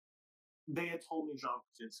 Yeah. They had told me John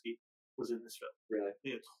Krasinski was in this film. Really?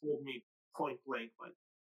 They had told me point blank, like,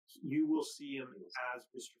 you will see him as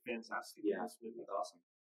Mr. Fantastic in this movie. That's awesome.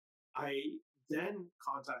 I then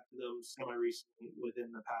contacted them semi-recently,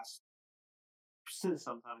 within the past, since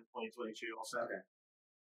sometime in 2022, also,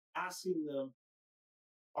 asking them,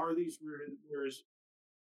 are these rumors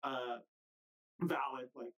valid?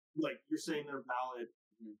 Like you're saying they're valid.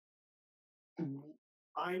 Mm-hmm.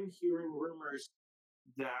 I'm hearing rumors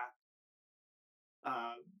that,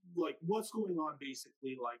 like, what's going on,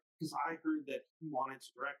 basically, like, because I heard that he wanted to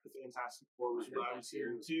direct the Fantastic Four, was what I was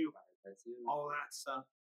hearing too, all that stuff.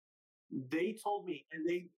 They told me, and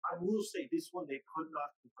I will say this one, they could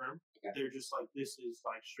not confirm. Okay. They're just like, this is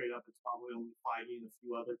like straight up, it's probably only Feige and a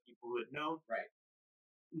few other people who had known. Right.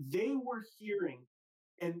 They were hearing,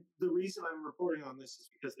 and the reason I'm reporting on this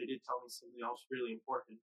is because they did tell me something else really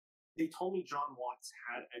important. They told me John Watts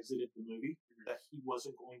had exited the movie, that he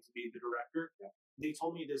wasn't going to be the director. Yeah. They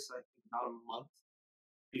told me this, I think, about a month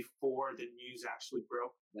before the news actually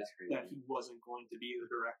broke. That's crazy. That he wasn't going to be the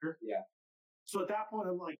director. Yeah. So at that point,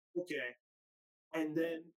 I'm like, okay. And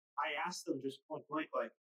then I asked them just point blank,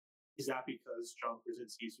 like, is that because John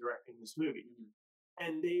Krasinski is directing this movie? Mm-hmm.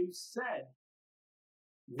 And they said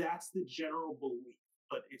that's the general belief,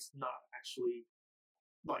 but it's not actually,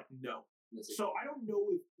 like, known. So I don't know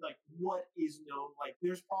if, like, what is known. Like,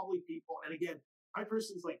 there's probably people, and again, my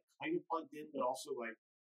person's, like, kind of plugged in, but also, like,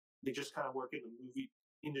 they just kind of work in the movie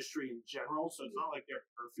industry in general. So it's not like they're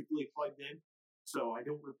perfectly plugged in. So I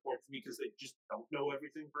don't report to me because they just don't know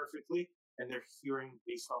everything perfectly, and they're hearing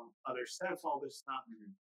based on other sets, all this stuff.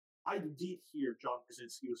 Mm-hmm. I did hear John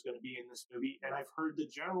Krasinski was going to be in this movie, and I've heard the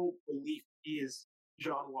general belief is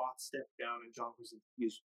John Watts stepped down and John Krasinski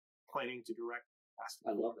is planning to direct.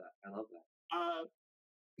 I love that.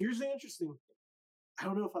 Here's the interesting thing. I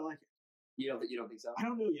don't know if I like it. You don't think so? I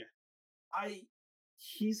don't know yet.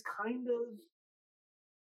 He's kind of.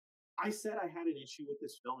 I said I had an issue with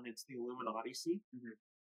this film, and it's the Illuminati scene. Mm-hmm.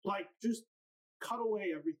 Like, just cut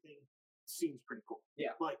away everything. Seems pretty cool.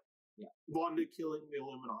 Yeah. Like, Wanda killing the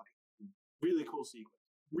Illuminati. Mm-hmm. Really cool sequence.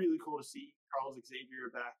 Really cool to see Charles Xavier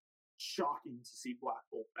back. Shocking to see Black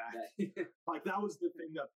Bolt back. Like, that was the thing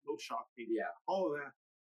that most shocked me. Yeah. All of that.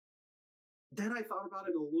 Then I thought about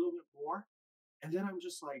it a little bit more, and then I'm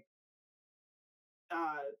just like,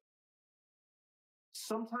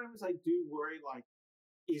 sometimes I do worry, like,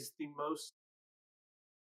 is the most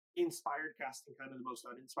inspired casting kind of the most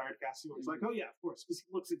uninspired casting? Where it's like, oh yeah, of course, because he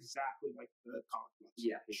looks exactly like the comic books.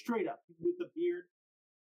 Yeah. Straight up. With the beard,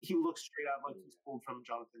 he looks straight up like he's pulled from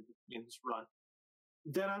Jonathan Hickman's run.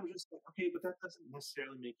 Then I'm just like, okay, but that doesn't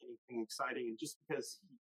necessarily make anything exciting. And just because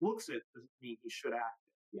he looks it doesn't mean he should act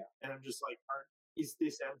it. Yeah. And I'm just like, is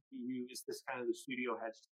this MCU? Is this kind of the studio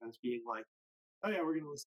heads being like, oh yeah, we're going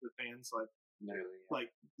to listen to the fans, like, literally,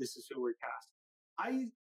 like, this is who we're casting.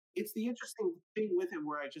 It's the interesting thing with him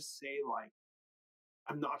where I just say, like,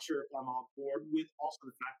 I'm not sure if I'm on board with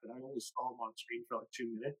also the fact that I only saw him on screen for like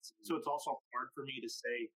 2 minutes. Mm-hmm. So it's also hard for me to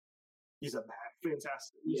say he's a bad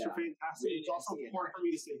fantastic. He's fantastic. It's also hard for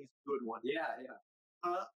me to say he's a good one. Yeah.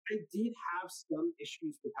 I did have some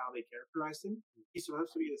issues with how they characterized him. He's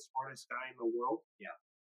supposed to be the smartest guy in the world. Yeah.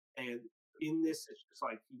 And in this, it's just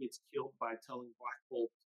like he gets killed by telling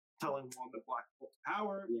Wanda Black Bolt's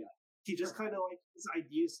power. Yeah. He just kind of, like, his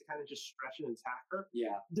ideas to kind of just stretch and attack her.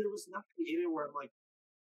 Yeah. There was nothing in it where I'm like,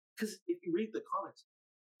 because if you read the comics,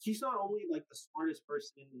 he's not only, like, the smartest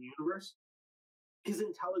person in the universe, his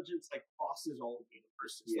intelligence, like, crosses all the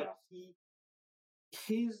universes. Yeah. Like,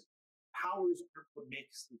 his powers aren't what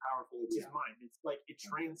makes him powerful. It's his mind. It's like it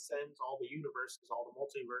transcends all the universes, all the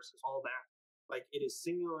multiverses, all that. Like, it is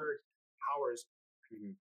singular powers.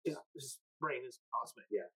 Mm-hmm. His brain is cosmic.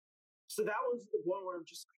 Yeah. So that was the one where I'm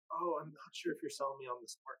just like, oh, I'm not sure if you're selling me on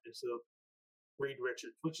the smartness of Reed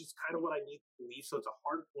Richards, which is kind of what I need to believe. So it's a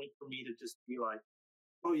hard point for me to just be like,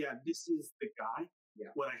 oh yeah, this is the guy.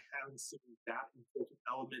 Yeah. When I haven't seen that important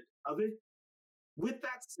element of it. With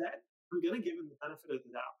that said, I'm going to give him the benefit of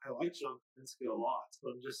the doubt. I like John Krasinski a lot.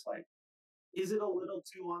 So I'm just like, is it a little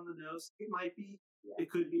too on the nose? It might be. Yeah.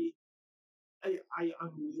 It could be.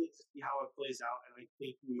 I'm willing to see how it plays out, and I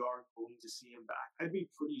think we are going to see him back. I'd be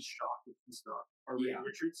pretty shocked if he's not. Reed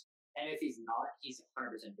Richards. And if he's not, he's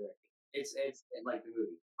 100% directing. It's like the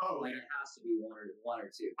movie. Oh, like, it has to be one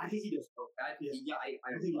or two. I think he does both. I think he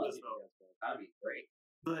does both. That'd be great.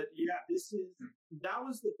 But yeah, that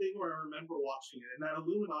was the thing where I remember watching it, and that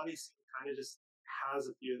Illuminati scene kind of just has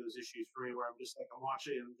a few of those issues for me, where I'm just like, I'm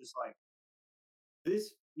watching it, and I'm just like,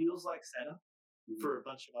 this feels like setup for a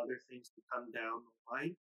bunch of other things to come down the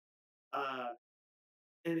line. Uh,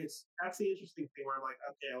 and that's the interesting thing where I'm like,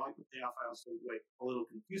 okay, I like the payoff. I also like a little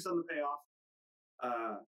confused on the payoff.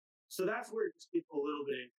 So that's where it just gets a little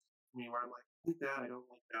bit interesting to me, where I'm like that, I don't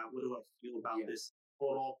like that. What do I feel about this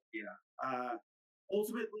total?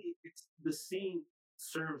 Ultimately, it's the scene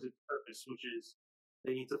serves its purpose, which is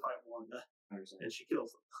they need to fight Wanda, and she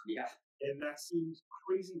kills them. Yeah, and that seems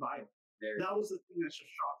crazy violent. That was the thing that just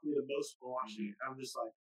shocked me the most when watching it. I'm just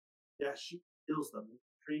like, yeah, she kills them in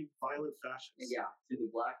pretty violent fashion. Yeah, through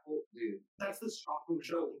the black hole, dude. That's the shocking.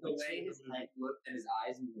 The way his head looked and his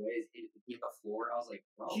eyes and the way it hit the floor, I was like,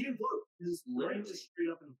 bro. He imploded. His brain just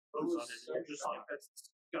straight up implodes on it. So You're just like, that's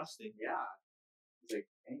disgusting. Yeah. It's like,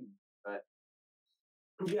 dang. But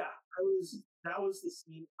yeah, that was the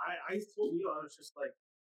scene. I told you, I was just like,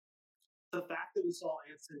 the fact that we saw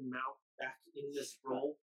Anson Mount back in this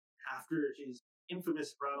role after his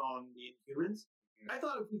infamous run on the Inhumans, I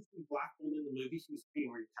thought if we see Black Bolt in the movie, he was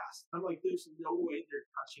being recast. I'm like, there's no way they're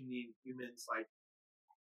touching the Inhumans, like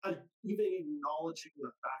even acknowledging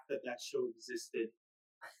the fact that that show existed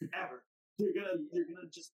ever. They're gonna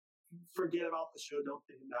just forget about the show, don't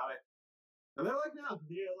think about it. And they're like, no,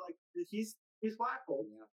 they're like, he's Black Bolt.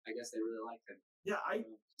 Yeah, I guess they really like him. Yeah, I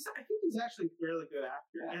think he's actually a fairly good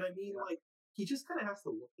actor, and I mean, like, he just kind of has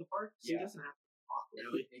to look the part, so he doesn't have to talk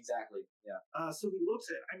really. Exactly. Yeah. So he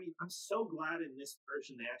looks at. I mean, I'm so glad in this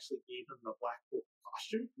version they actually gave him the Black Bolt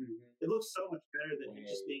costume. Mm-hmm. It looks so much better than him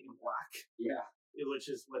just being in black. Yeah,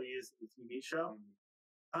 which is what he is in the TV show.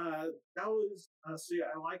 Mm-hmm. That was so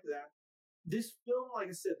yeah, I like that. This film, like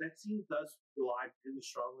I said, that scene does rely really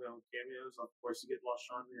strongly on cameos. Of course, you get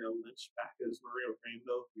LaShawn Lynch back as Maria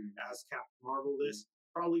Rainbow as Captain Marvel. This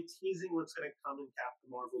probably teasing what's going to come in Captain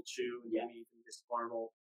Marvel 2 and maybe even Miss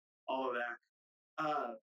Marvel, all of that.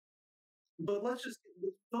 But let's just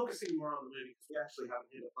focusing more on the movie because we actually haven't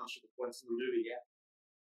hit a bunch of the points in the movie yet.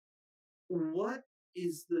 What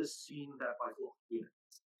is the scene that like locked you in?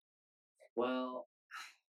 Well,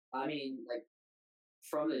 I mean, like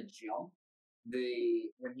from the jump,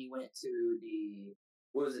 when he went to the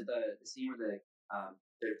scene where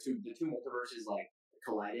the two multiverses like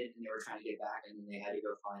collided and they were trying to get back and then they had to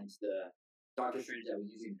go find the Doctor Strange that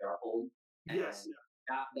was using Darkhold. Yes.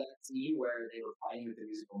 That scene where they were fighting with the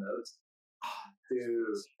musical notes.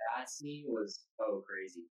 Dude, that scene was so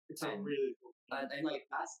crazy. It's really cool. And like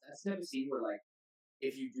that's the type of scene where like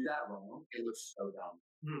if you do that wrong, it looks so dumb.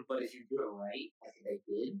 But if you do it right, like they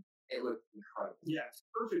did, it looked incredible. Yeah, it's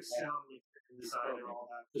perfect sound and design and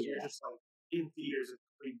all that. Because you're just like in theaters, it's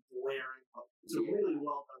pretty blaring. It's a really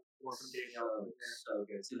well done score from Danielle. So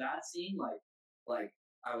good. So that scene, like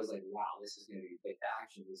I was like, wow, this is gonna be big. The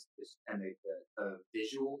action is and the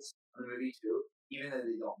visuals of the movie too. Even though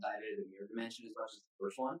they don't dive into the mirror dimension as much as the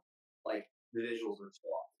first one, like the visuals were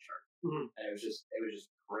still off the chart. Mm-hmm. And it was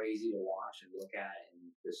just crazy to watch and look at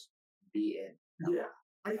and just be in. Yeah.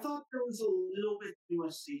 I thought there was a little bit too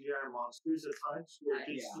much CGI monsters at times where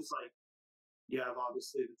it's just like you have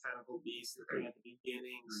obviously the tentacle beast, the thing at the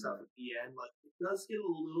beginning, stuff at the end. Like it does get a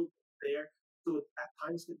little bit there. So at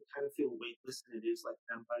times it can kind of feel weightless and it is like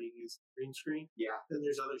them fighting against the green screen. Yeah. Then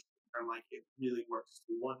there's other I'm like, it really works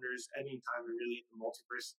wonders anytime they're really in the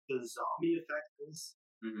multiverse. The zombie effect is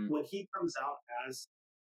when he comes out as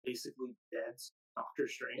basically dead Doctor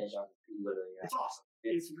Strange. Literally, it's awesome.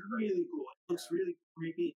 It's really cool. It looks really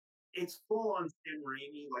creepy. It's full on Sam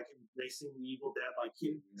Raimi, like embracing the Evil Dead, like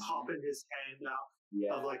him popping his hand out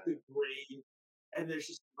of like the grave, and there's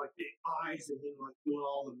just like the eyes and him like doing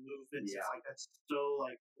all the movements. It's like that's so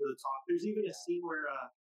like over the top. There's even a scene where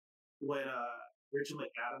when Rachel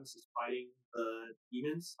McAdams is fighting the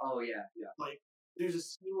demons. Oh yeah. Like there's a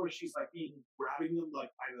scene where she's like grabbing them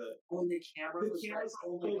like by the the camera's like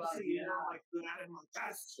focusing in on like that and like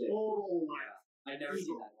that's total like I never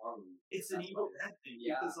seen that movie. It's an Evil Dead thing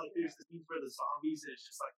because like there's the scenes where the zombies and it's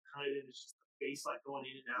just like kind of it's just the face like going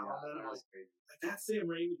in and out and then like that's Sam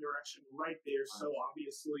Raimi direction right there so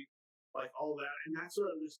obviously like all that and that's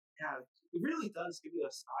what it really does give you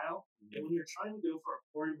a style and when you're trying to go for a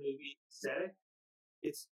horror movie aesthetic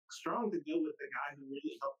it's strong to go with the guy who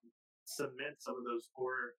really helped cement some of those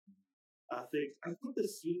horror things. I think the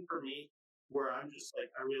scene for me where I'm just like,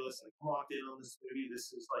 I realized like, I walked in on this movie, this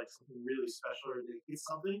is like something really special or it's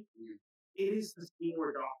something. It is the scene where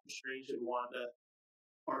Doctor Strange and Wanda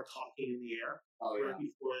are talking in the air right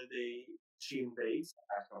before she invades.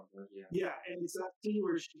 Yeah, and it's that scene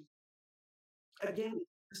where again,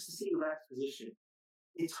 just a scene of exposition.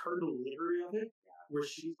 it's her delivery of it, where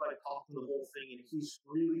she's like talking the whole thing, and he's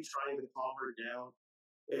really trying to calm her down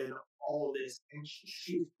and all this, and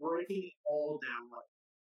she's breaking it all down.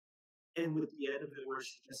 Like, and with the end of it, where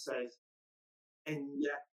she just says, "And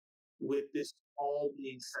yet, with this all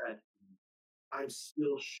being said, I'm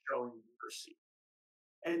still showing mercy."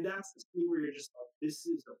 And that's the scene where you're just like, this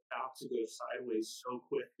is about to go sideways so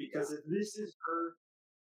quick. Because if this is her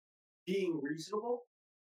being reasonable,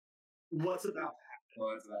 what's about to happen?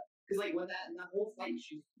 What's that? Because like when that in that whole fight,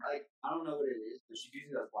 she's like, I don't know what it is, but she's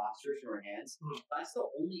using those blasters in her hands. That's the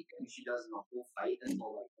only thing she does in the whole fight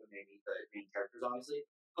until like maybe the main characters, obviously.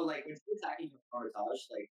 But like when she's attacking her Armitage,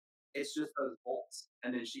 like it's just those bolts,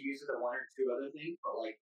 and then she uses the one or two other things. But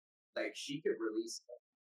like she could release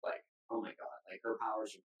like, oh my god, like her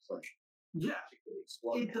powers are just like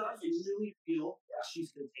it does really feel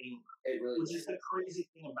she's contained. It really which is the crazy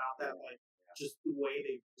thing about that, like just the way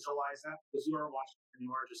they visualize that, because you are watching and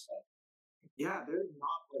you are just like, yeah, they're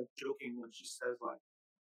not like joking when she says like,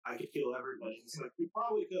 I could kill everybody. It's like we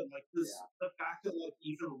probably could. Like this, the fact that like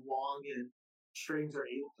even Long and Strange are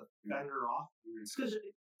able to fend her off, it's because it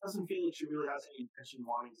doesn't feel like she really has any intention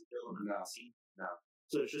wanting to kill him in that scene. No.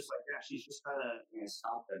 So it's just like, she's just kind of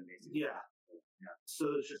stop them, basically. Yeah.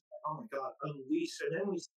 So it's just like, oh my god, unleash. And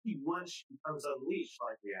then we see once she becomes unleashed,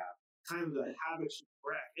 like kind of the habit she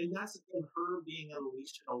wreck. And that's again her being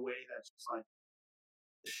unleashed in a way that's just like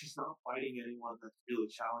she's not fighting anyone that's really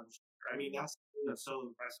challenged her. I mean, that's the thing that's so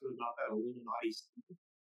impressive about that Illuminati scene,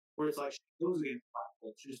 where it's like she goes against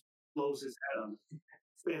Blackbolt, she just blows his head up.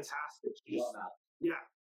 It's fantastic. She just,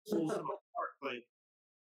 pulls him apart. Like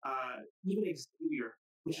even Xavier,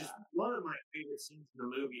 which is one of my favorite scenes in the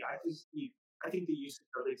movie. I think the usage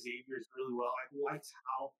of Xavier is really well. I liked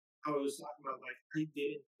how I was talking about, like, I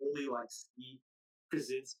didn't fully like see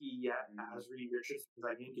Krasinski yet as Reed Richards because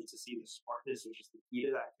I didn't get to see the smartness, which is the key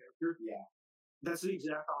to that character. Yeah. That's the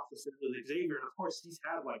exact opposite with Xavier. And of course, he's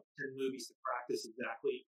had like 10 movies to practice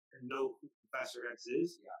exactly and know who Professor X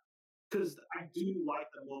is. Yeah. Because I do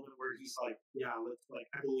like the moment where he's like, let's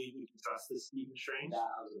like, I believe we can trust this Stephen Strange. Yeah,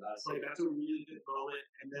 I was about to say like, that's a really good moment.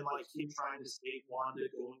 And then like him trying to save Wanda,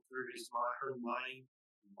 going through her mind,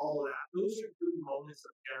 all of that. Those are good moments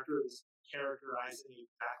of characters characterizing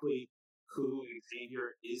exactly who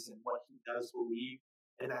Xavier is and what he does believe.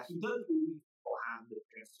 And that he does believe people have the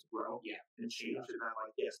chance to grow and change. And that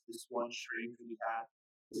like, yes, this one Strange we had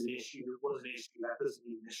is an issue. It was an issue. That doesn't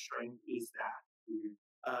mean this Strange is that.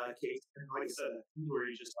 Case, and like I said, where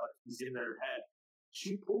he just like he's in their head.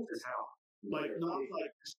 She pulls his head off, like not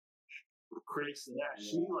like just breaks the neck.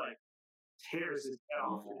 She like tears his head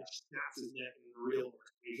off and snaps his neck in the real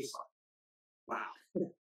work. You're just like, wow,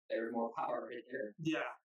 there's more power right there.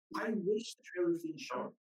 Yeah, I wish the trailers didn't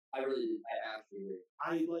show him. I really did. I actually agree.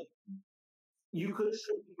 I like you could have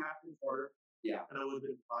shown me Captain Carter, and I would have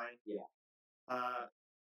been fine.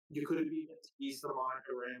 You could have even teased the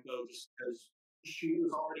Monica Rambeau just because she was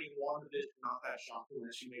already in WandaVision, not that shocking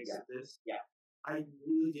that she makes it this. Yeah. I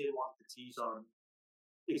really did want the tease on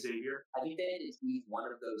Xavier. I think they had to tease one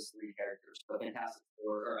of those three characters, the Fantastic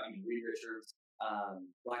Four, Reed Richards,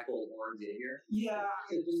 Black Bolt, or Xavier. Yeah.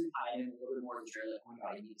 It just tied in a little bit more of the trailer. Oh my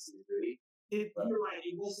god, I need to see this movie. You're right.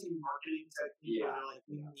 It was a marketing technique. Like,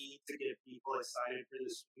 we need to get people excited for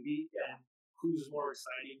this movie. And who's more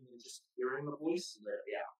exciting than just hearing the voice?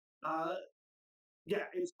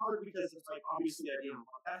 It's hard because it's like, obviously I didn't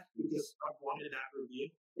want that because I wanted that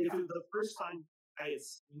review. If the first time I had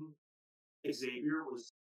seen Xavier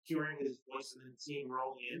was hearing his voice and then seeing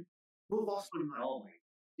rolling in, would have lost my mind. Oh my.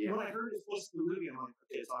 When I heard his voice in the movie, I'm like,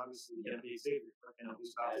 okay, it's obviously going to be Xavier.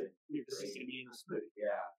 He's about to, because he's going to be in this movie.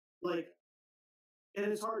 Yeah. Like,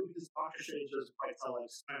 and it's hard because Doctor Strange doesn't quite tell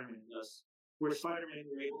like Spider-Man does. Where Spider-Man,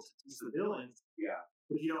 you're able to tease the villains. Yeah.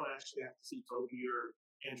 But you don't actually have to see Toby or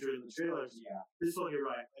Andrew in the trailers. Yeah. This one, you're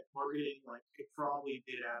right. Like, marketing, like, it probably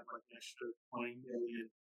did add like an extra 20 million.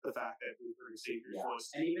 The fact that we heard Xavier's voice.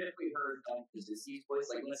 And even if we heard Krasinski's voice,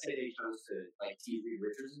 like, let's say they chose to like tease Reed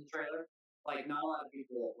Richards in the trailer, like, not a lot of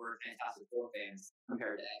people were Fantastic Four fans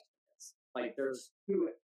compared to X-Men. Like, there's two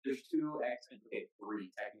X-Men, okay, three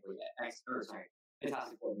technically, Fantastic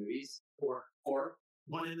Four movies. Four.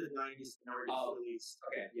 One in the 90s and already released.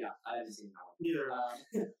 Okay, yeah, I haven't seen that one. Neither.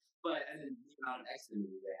 But, and then the amount of X-Men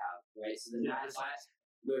movies they have, right? So then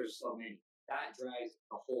there's so many. That drags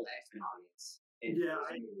the whole X-Men audience. You're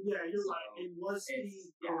right. It was the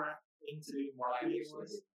correct thing to do marketing.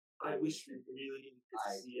 I wish we really didn't get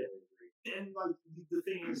to see it. And like the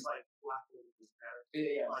thing is, like, Black Widow was better.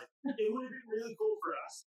 Yeah. Like, it would have been really cool for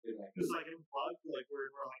us. Because like in Plug, like we're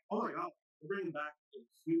like, oh my god, we're bringing back the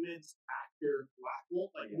humans actor Black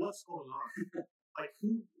Bolt. Like, what's going on? like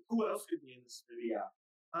who else could be in this movie? Yeah.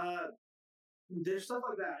 There's stuff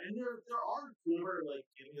like that, and there are clever like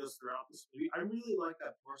cameos throughout this movie. I really like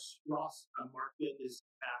that Ross Market is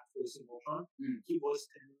back voicing Voltron. He voiced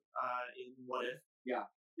him in What If. Yeah.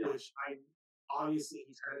 Which I obviously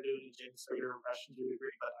he's kind of doing a James Spader impression to a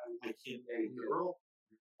degree, but I like him in the role.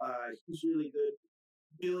 He's really good.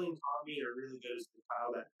 Billy and Tommy are really good as the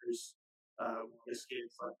child actors. His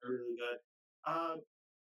kids like they're really good.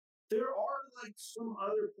 There are like some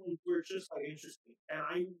other points where it's just like interesting, and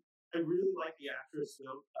I really like the actress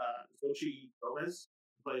Xochitl Gomez,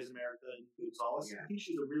 who plays America in Gonzalez. Yeah. I think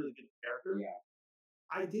she's a really good character. Yeah.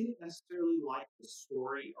 I didn't necessarily like the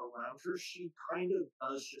story around her. She kind of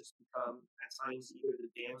does just become at times either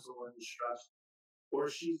the damsel in distress, or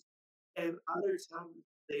she's, and other times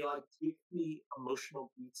they like take the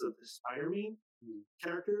emotional beats of the Spider-Man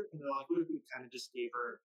character, and they're like, what if we kind of just gave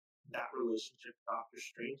her that relationship with Doctor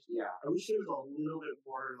Strange? Yeah. I wish there was a little bit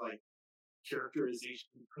more like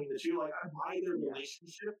characterization between the two. Like I buy their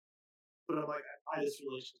relationship, but I'm like, I buy this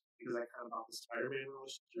relationship because I kind of bought the Spider-Man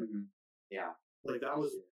relationship. Yeah. Like that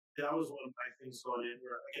was one of my things going in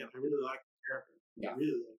where again I really like the character. Yeah. I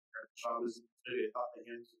really like the character. So I was I thought the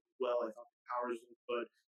hands were well, I thought the powers were good,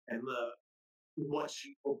 and what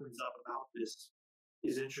she opens up about this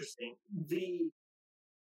is interesting.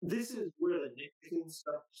 This is where the nitpicking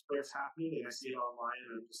stuff starts happening, and I see it online,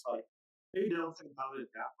 and I'm just like, maybe don't think about it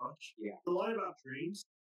that much. Yeah. The line about dreams,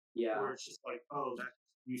 Yeah. where it's just like, oh, that's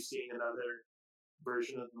you seeing another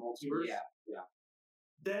version of the multiverse. Yeah. Yeah.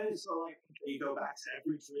 Then it's like you go back to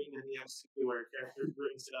every dream in the MCU where a character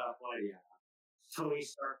brings it up, like Tony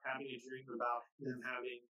Stark having a dream about them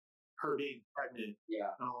having her being pregnant,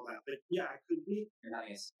 and all that. But yeah, it could be. And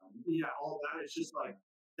having a son. Yeah, all that. It's just like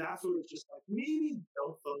that's where it's just like maybe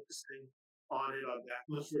don't focusing on it on that.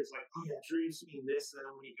 Unless where it's like, oh yeah, dreams mean this, and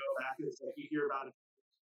then when you go back, it's like you hear about it.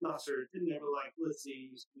 Not sure. Didn't ever like. Let's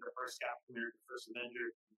see, you see the first Captain America, first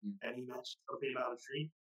Avenger, and he mentioned something about a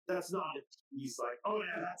dream. That's not it. He's like, oh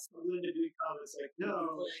yeah, that's something to do. It's like,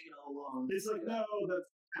 no, it's like, no, that's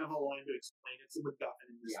kind of a line to explain. It's a MacGuffin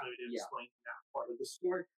in this movie to explain that part of the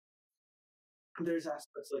story. There's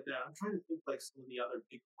aspects like that. I'm trying to think like some of the other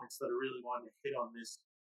big points that I really wanted to hit on this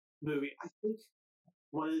movie. I think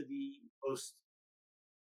one of the most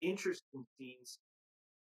interesting scenes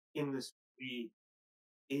in this movie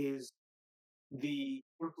is the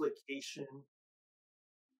implication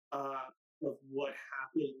of what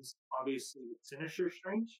happens, obviously, with Sinister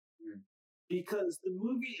Strange. Because the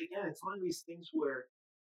movie, again, it's one of these things where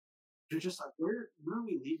you're just like, where are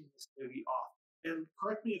we leaving this movie off? And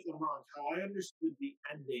correct me if I'm wrong, how I understood the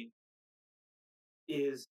ending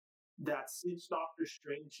is that since Doctor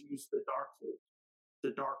Strange used the Darkhold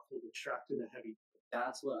attracted a heavy.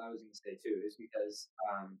 That's what I was going to say too, is because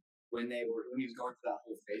when he was going through that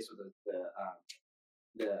whole phase with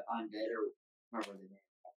the undead, or remember the name.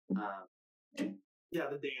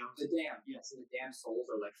 The dam. The dam, yes. So the damn souls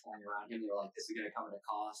are like flying around him. They're like, this is going to come at a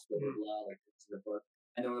cost, blah, blah, blah, like this is the book.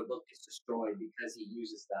 And then when the book gets destroyed because he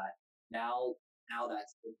uses that, now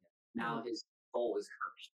that's in him. Now his soul is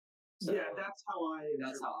cursed. So that's how I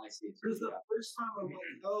see it. Because the first time I'm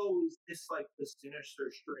like, oh, is this like the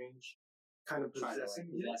Sinister Strange kind of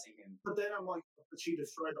possessing him? But then I'm like, but she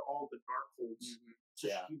destroyed all the Darkholds,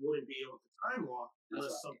 so she wouldn't be able to time walk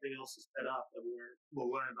unless something else is set up that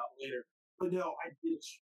we'll learn about later. But no, I did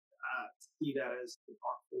see that as the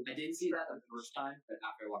Darkhold. I didn't see that the first time, but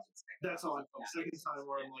after I watched it second, that's how I felt. Second time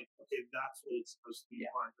where I'm like, okay, that's what it's supposed to be.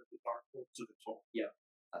 Fine, but the Darkhold to the soul. Yeah,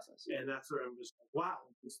 that's what I see. And that's where I'm just like, wow,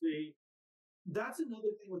 that's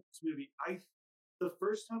another thing with this movie. The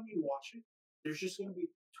first time you watch it, there's just going to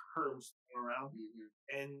be terms thrown around,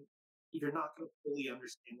 and you're not going to fully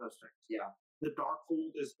understand those terms. Yeah. The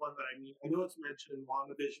Darkhold is one that I know it's mentioned in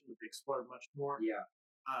WandaVision, but they explored much more. Yeah.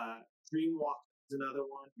 Dreamwalk is another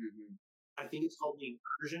one. I think it's called the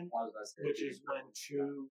Incursion, which is when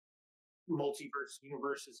two multiverse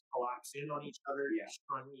universes collapse in on each other,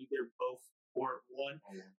 destroying either both or one,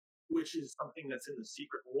 which is something that's in the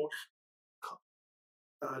Secret War.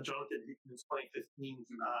 Jonathan Hickman's 2015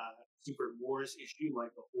 Secret Wars issue,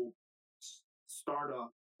 like the whole start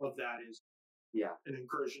of that is an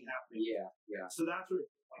incursion happening. So that's where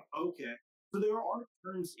it's like, okay. So there are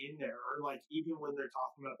terms in there, or like even when they're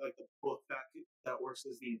talking about like the book that works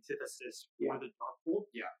as the antithesis for the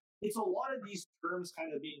Darkhold. It's a lot of these terms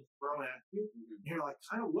kind of being thrown at you. And you're like,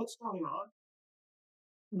 kind of what's going on?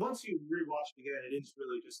 Once you rewatch it again, it is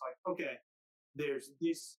really just like, okay, there's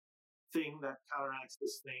this thing that counteracts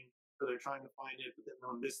this thing, so they're trying to find it, but then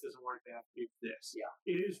when this doesn't work, they have to do this.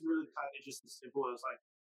 It is really kind of just as simple as like,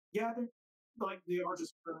 they are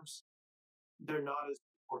just terms they're not as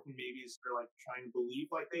important maybe as they're like trying to believe.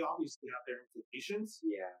 Like they obviously have their implications,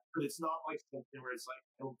 Yeah. but it's not like something where it's like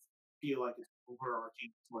I don't feel like it's overarching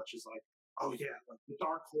as much as like, oh yeah, like the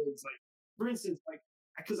dark holds like for instance, like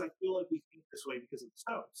because I feel like we think this way because of the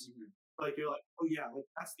stones. Mhm. Like you're like, oh yeah, like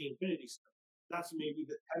that's the Infinity Stone. That's maybe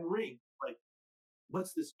the Ten Ring. Like,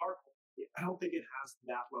 what's this dark hole? I don't think it has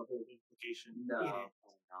that level of implication in No, it.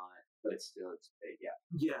 probably not. But still, it's big. Yeah.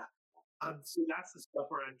 Yeah. So that's the stuff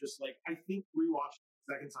where I'm just like, I think rewatching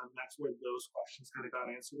the second time, that's where those questions kind of got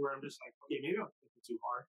answered. Where I'm just like, okay, maybe I'm thinking too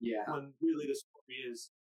hard. Yeah. When really the story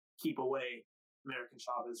is keep away American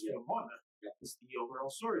Chavez Yeah. from Wanda. Yeah. Is the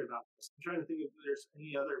overall story about this. I'm trying to think if there's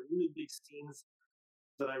any other really big scenes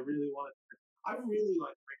that I really want. I really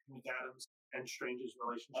like Breaking McAdams and Strange's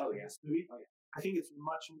relationship Oh, in yeah. this movie. Oh, yeah. I think it's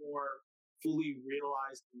much more fully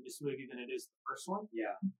realized in this movie than it is the first one.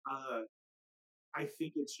 Yeah. I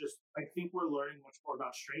think it's just I think we're learning much more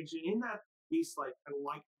about Strange, and in that piece, like I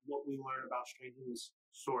like what we learn about Strange in this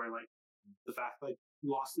story, like the fact like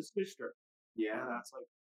he lost his sister, Yeah. and that's like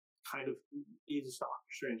kind of is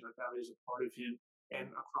Doctor Strange, like that is a part of him,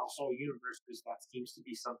 and across all universes, that seems to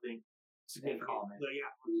be something significant. common. But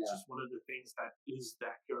yeah, Yeah. it's just one of the things that is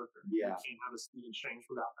that character. Yeah. You can't have a Stephen Strange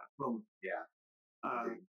without that moment. Yeah.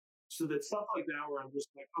 So that stuff like that where I'm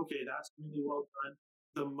just like, okay, that's really well done.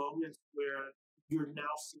 The moments where you're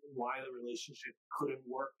now seeing why the relationship couldn't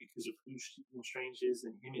work because of who Stephen Strange is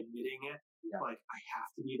and him admitting it. Yeah. Like, I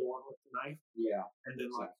have to be the one with the knife. Yeah. And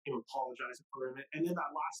then, like, him apologizing for him. And then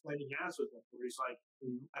that last line he has with him where he's like,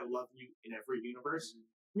 I love you in every universe.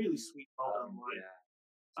 Really sweet, well done line.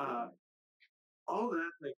 Yeah. All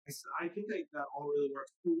that, like, I think that all really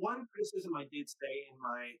works. One criticism I did say in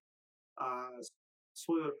my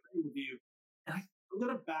spoiler-free review, and I'm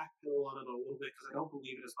going to backpedal on it a little bit because I don't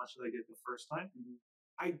believe it as much as I did the first time. Mhm.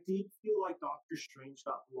 I did feel like Doctor Strange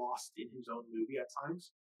got lost in his own movie at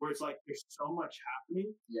times, where it's like there's so much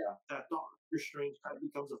happening Yeah. that Doctor Strange kind of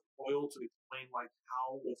becomes a foil to explain like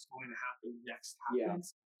how what's going to happen next Yeah.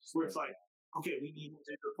 happens. Where it's like, okay, we need him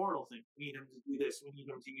to do the portal thing. We need him to do this. We need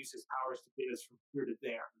him to use his powers to get us from here to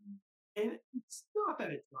there. Mhm. And it's not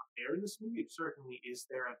that it's not there in this movie. It certainly is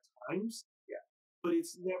there at times. Yeah. But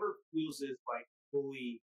it's never feels as like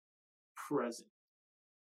fully present.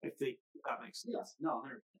 I think that makes sense. Yeah. No,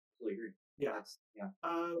 100%. Totally agree. Yeah. That's, yeah.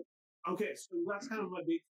 Okay, so that's kind of my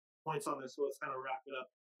big points on this. So let's kind of wrap it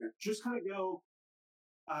up. Okay. Just kind of go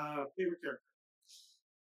favorite character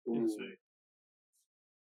in this Ooh. movie.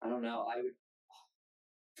 I don't know.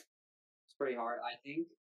 It's pretty hard. I think,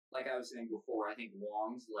 like I was saying before, I think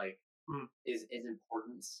Wong's like his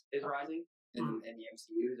importance is rising in the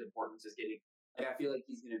MCU. His importance is getting like I feel like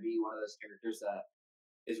he's going to be one of those characters that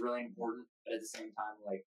is really important, but at the same time,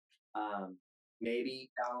 like maybe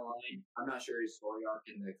down the line, I'm not sure his story arc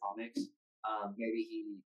in the comics. Maybe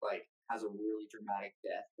he like has a really dramatic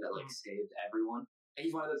death that like saves everyone. And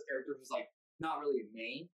he's one of those characters who's like not really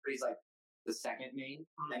main, but he's like the second main,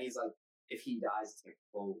 and he's like if he dies, it's like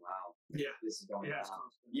oh wow, Yeah. this is going Yeah, down.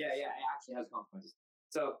 Yeah, it actually has consequences.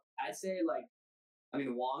 So I'd say like I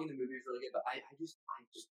mean Wong in the movie is really good, but I just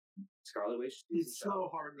Scarlet Witch. It's so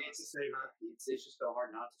hard not to say her. It's just so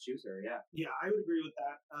hard not to choose her. Yeah. Yeah, I would agree with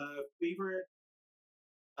that. Favorite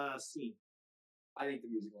scene? I think the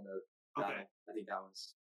musical note. Okay. I think that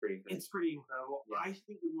one's pretty incredible. It's pretty incredible. Yeah. I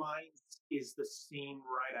think mine is the scene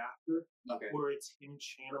right after Okay. where it's him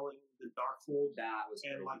channeling the Darkhold That was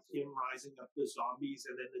and crazy like too. him rising up the zombies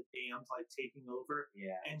and then the damned like taking over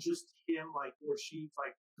Yeah. and just him like where she's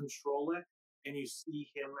like control it and you see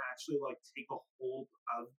him actually like take a hold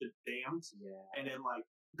of the damned Yeah. and then like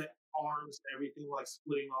the arms and everything like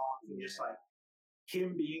splitting off and just Yeah. like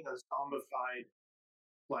him being a zombified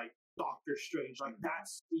like Doctor Strange, like that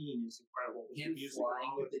scene is incredible. With Him the music, flying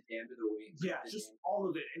all with of the damn to the wings. yeah, The just damn- all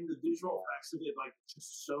of it and the visual effects of it, like it's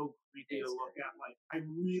just so creepy to It's look great. at. Like I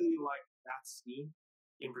really like that scene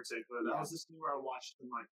in particular. That Yeah. was the scene where I watched and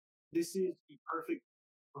like this is the perfect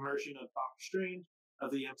immersion of Doctor Strange, of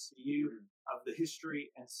the MCU, of the history,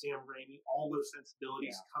 and Sam Raimi. All those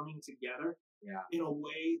sensibilities coming together Yeah. in a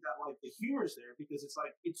way that like the humor's there because it's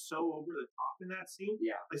like it's so over the top in that scene.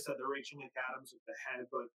 Yeah. Like I said, the Rachel McAdams with the head,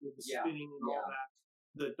 but with the Yeah. spinning and all Yeah. that.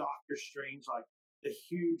 The Doctor Strange, like the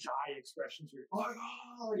huge eye expressions where you're like,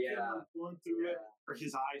 oh, like, him, Yeah. like going through it, Yeah. or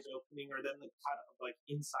his eyes opening, or then the cut of like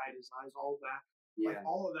inside his eyes, all of that. Yeah. Like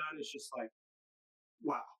all of that is just like,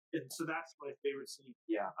 wow. And so that's my favorite scene.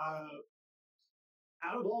 Yeah.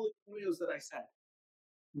 Out of all the cameos that I said,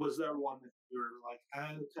 was there one that you were like,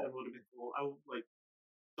 kind of would have been cool? I would, like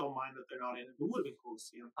don't mind that they're not in it, but would have been cool to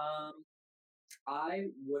see them. I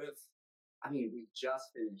would have. I mean, we just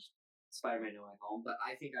finished Spider-Man: No Way Home, but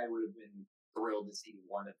I think I would have been thrilled to see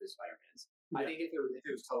one of the Spider-Mans. Yeah. I think if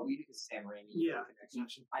it was Toby, because Sam Raimi,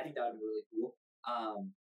 connection. I think that would be really cool.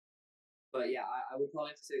 But yeah, I would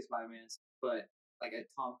probably have to say Spider-Man's, but like a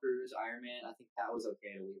Tom Cruise Iron Man, I think that was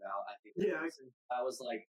okay to leave out. I think that was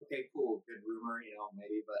like, okay, cool, good rumor,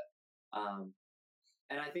 maybe, but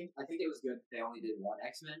and I think it was good that they only did one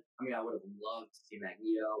X-Men. I mean, I would have loved to see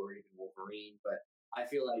Magneto or even Wolverine, but I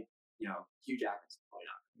feel like Hugh Jackman's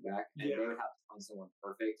probably not coming back, and they would have to find someone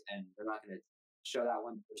perfect, and they're not going to show that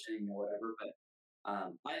one person or whatever. But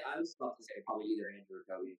I was about to say probably either Andrew or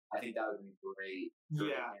Cody. I think that would be great.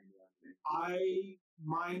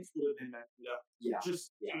 Mine would have been Magneto. Yeah.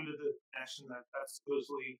 Just due to the connection that's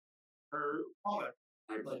supposedly her father.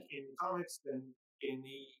 Like in comics, then in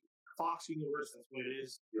the Fox universe, that's what it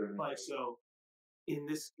is. Like, so in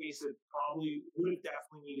this case, it probably would have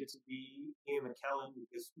definitely needed to be Ian McKellen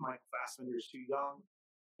because Michael Fassbender is too young.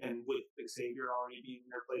 And with Xavier already being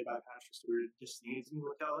there, played by Patrick Stewart, it just needs Ian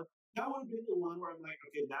McKellen. That would have been the one where I'm like,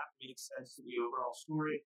 okay, that makes sense to the overall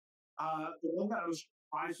story. The one that I was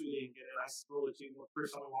surprised we didn't get, and I still to the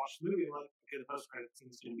first time I watched the movie, I'm like, okay, the post credit scene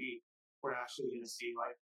is going to be, we're actually going to see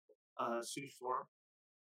like Sue Storm.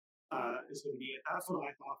 Is going to be it. That's what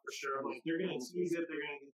I thought for sure. Like they're going to tease it.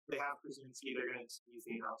 They have Krasinski. They're going to tease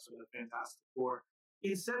the announcement of Fantastic Four.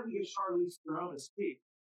 Instead, we get Charlize Theron as Kate,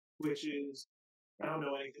 which is I don't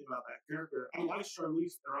know anything about that character. I like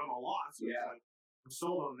Charlize Theron a lot, so it's like I'm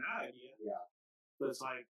sold on that idea. Yeah, but it's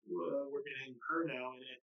like we're getting her now in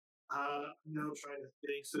it. I'm now trying to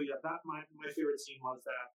think. So yeah, that my favorite scene was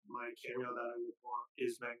that my cameo that I would want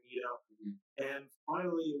is Magneto. Mm-hmm. And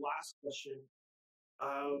finally, last question.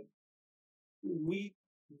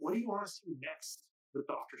 What do you want to see next with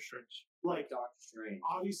Doctor Strange? Like Doctor Strange,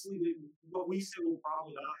 obviously, what we said will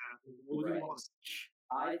probably not happen. What do you want to see?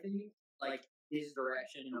 I think like his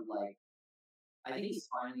direction of like, I think he's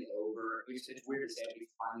finally over. It's weird to say, but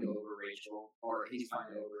he's finally over Rachel, or he's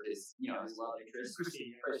finally over his his love interest,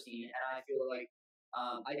 Christine. And I feel like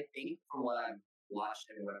I think from what I've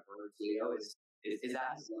watched and what I've heard, Leo is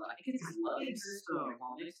that his love? I think it's his love interest in the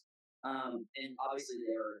comics. And obviously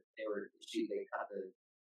they cut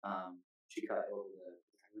she cut over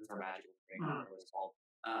her magical thing, whatever it's called,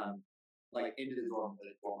 like into the Dormammu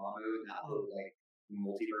and that whole like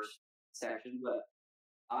multiverse section. But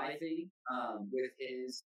I think with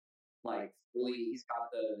his like he's got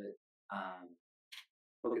the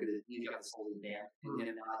he's got the soul of the damned in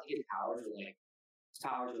him now. I think his powers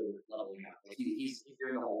are leveling up. Like he's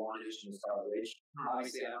doing the whole audition with Scarlet Witch.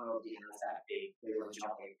 Obviously, I don't know if he has that big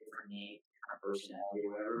jump, like different name, different personality,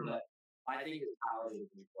 or whatever. But I think his powers are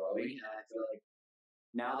growing, and I feel like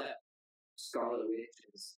now that Scarlet Witch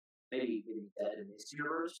is maybe dead in this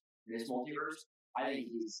universe, in this multiverse, I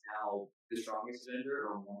think he's now the strongest Avenger,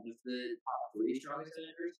 or one of the top 3 strongest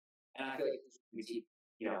Avengers. And I feel like he's going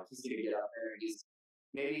to get up there, and he's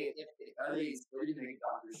maybe are they going to make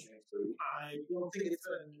Doctor Strange 3? I don't think it's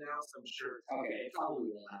announced. I'm sure. Okay, it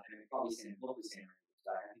probably will happen. Hopefully Sam Raimi's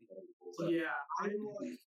back. I think that'd be cool. So yeah, I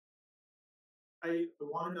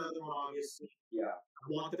want another one, obviously. Yeah, I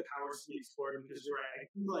want the powers to be explored because you're right. I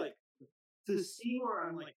feel like the scene where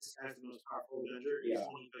I'm like, this guy's the most powerful Avenger is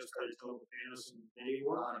when he goes to tell Thanos and Infinity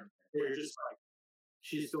War. They're just like,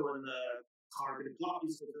 she's doing the carbon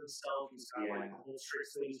copies of himself. He's got like the whole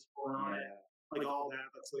tricks that he's pulling on it. Like all that.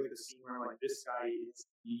 That's like the scene where I'm like, this guy is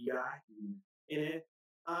the guy. And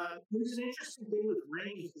there's an interesting thing with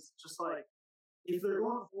Raimi. It's just like, if they're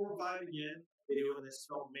going 4 or 5 again, they do in this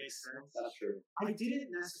film makes sense. That's true. I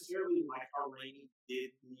didn't necessarily like how Raimi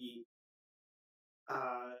did the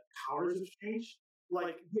powers of change.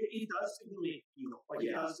 Like it does give me a feel. Like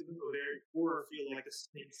it does give me a very horror feel, like the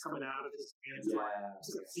snake's coming out of his hands.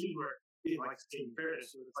 It's a scene where it like Steve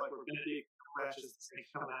Ferris, so it's like we're Benedict crashes the snake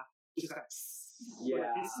coming out. Just like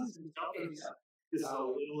this is a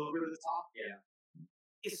little over the top.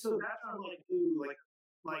 So that's why I'm like, ooh,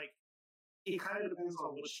 like it kind of depends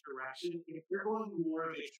on which direction. If they're going more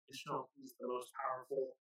of a traditional, he's the most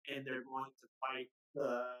powerful, and they're going to fight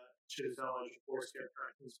the Chazelle Force character,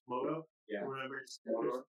 I think it's Moto. Yeah. Remember, it's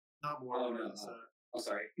not Moto.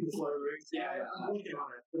 Sorry. It's Lord. I'm looking on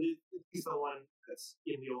it. But he's the one that's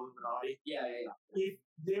in the Illuminati. Yeah. If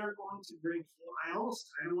they're going to bring him, I almost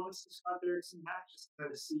kind of want to see Scott Derrickson back just to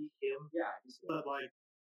kind of see him. Yeah. But, like,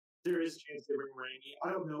 there is a chance they bring Raimi.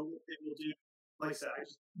 I don't know what they will do. Like I said,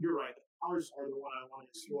 you're right. The powers are the one I want to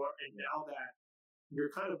explore. And now that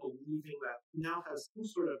you're kind of believing that now has some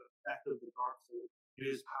sort of effect of the Darkhold,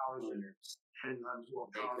 his powers are 10 times more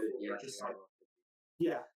powerful.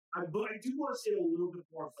 But I do want to see a little bit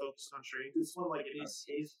more focused on Strange. This one, like, it is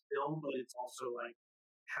his film, but it's also like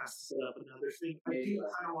has to set up another thing. I do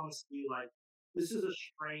kind of want to see like this is a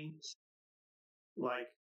strange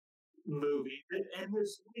like movie, and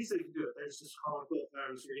there's ways they can do it. There's this comic book that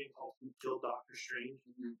I was reading called "Who Killed Doctor Strange,"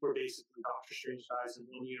 where basically Doctor Strange dies in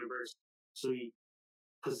one universe, so he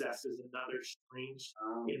possesses another Strange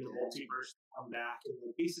in the multiverse to come back and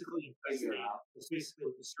basically investigate. It's basically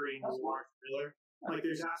a mystery noir thriller. Like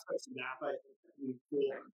there's aspects of that, but I think that would be cool.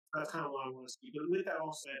 That's kind of what I want to see. But with that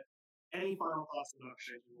all said, any final thoughts on Doctor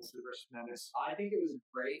Strange in Multiverse of Madness? I think it was a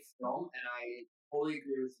great film, and I totally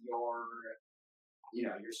agree with your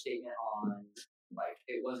statement on like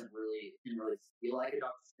it didn't really feel like a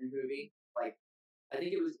Doctor Strange movie. Like I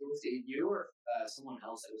think it was you or someone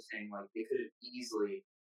else that was saying like they could have easily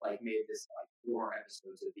like made this like 4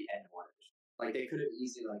 episodes at the end of one of it. Like they could have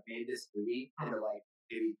easily like made this movie into like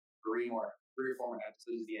maybe 3 or 4 more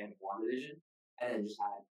episodes at the end of WandaVision, and then just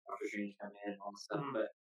had Doctor Strange come in and all this stuff. But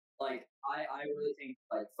like I really think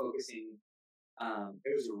like focusing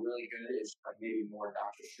it was really good. It's like maybe more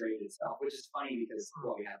Doctor Strange itself, which is funny because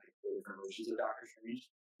we have like 4 different versions of Doctor Strange,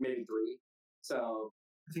 maybe 3. So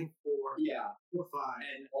I think 4. Yeah, 4 or 5,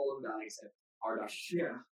 and all of them except our Doctor Strange.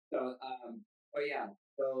 Yeah. So but yeah,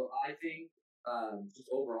 so I think just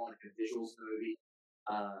overall like the visuals of the movie.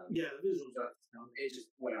 The visuals. It just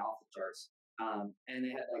went off the charts. And they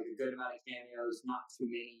had like a good amount of cameos, not too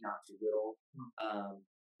many, not too little.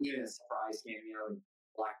 Even a surprise cameo in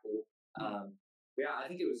Black Bolt. Yeah, I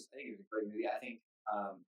think it was a great movie. I think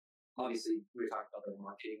obviously we talked about the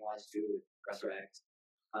marketing wise too with Professor X,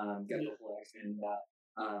 got the full X, and but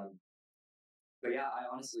yeah, I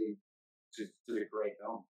honestly just a great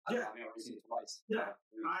film. I've already seen it twice. Yeah,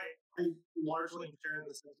 I largely am sharing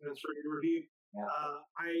the sentiments for your review. Yeah.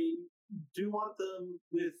 I do want them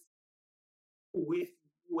with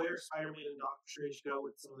where Spider-Man and Doctor Strange go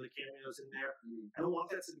with some of the cameos in there. I don't want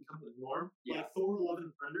that to become the norm. Yeah. Like Thor: Love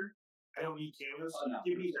and Thunder, I don't need cameos.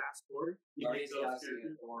 Give me that story. Like those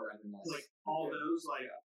characters, like all those, like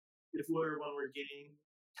if when we're getting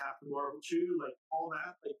Captain Marvel 2, like all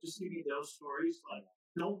that, like just give me those stories. Like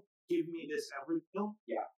don't give me this every film.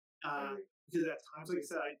 Yeah. Because at times, like I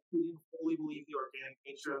said, I didn't fully believe the organic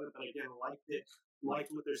nature of it, but again, liked it,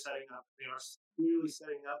 liked what they're setting up. They are clearly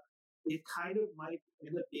setting up. It kind of might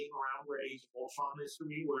end up being around where Age of Ultron is for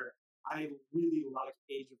me, where I really like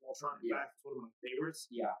Age of Ultron. In fact, it's one of my favorites.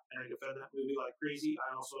 Yeah. And I defend that movie like crazy.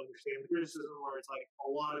 I also understand the criticism where it's like a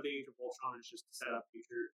lot of Age of Ultron is just to set up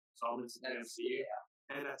future installments in the MCU.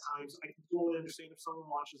 Yeah. And at times, I can totally understand if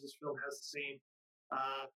someone watches this film has the same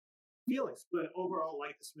feelings. But overall,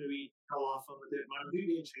 like this movie, had a lot of fun with it. My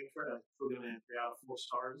review didn't change for it. I'm still giving it 3 out of 4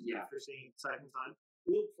 stars after seeing it the second time.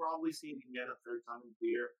 We'll probably see it again a third time in the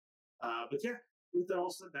theater. But yeah, with that all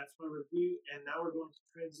said, that's my review. And now we're going to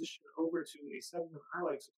transition over to a segment I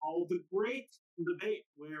like to call the Great Debate,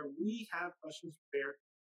 where we have questions prepared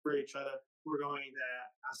for each other. We're going to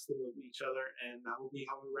ask them of each other, and that will be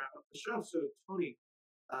how we wrap up the show. So, Tony,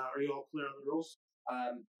 are you all clear on the rules?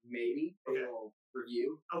 Maybe. Okay. We'll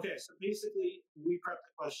review. Okay, so basically, we prep the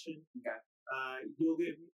question. Okay. You'll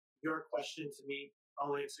give your question to me.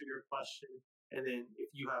 I'll answer your question. And then if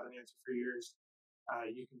you have an answer for yours,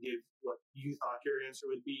 you can give what you thought your answer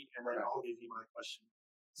would be, and then I'll give you my question.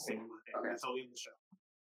 Same with it. That's how we end the show.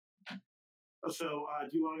 So,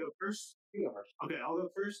 do you want to go first? You go first. Okay, I'll go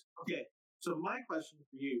first. Okay, so my question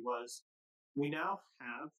for you was, we now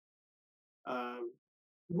have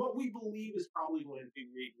what we believe is probably going to be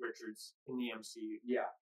Reed Richards in the MCU. Yeah.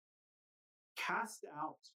 Cast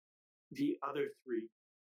out the other 3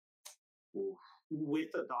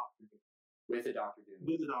 with a Doctor Doom. With a Doctor Doom.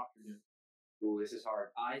 With a Doctor Doom. Ooh, this is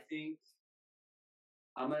hard. I think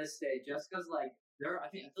I'm gonna say just because like I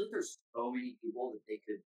feel like there's so many people that they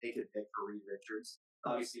could pick for Reed Richards.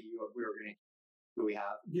 Obviously, we were gonna who we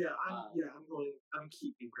have. Yeah, I'm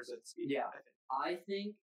keeping Krasinski. Yeah, I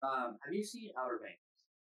think. Have you seen Outer Banks?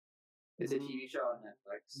 It's a TV show on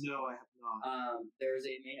Netflix. No, I have not. There's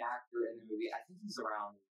a main actor in the movie. I think he's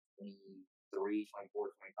around 23, 24,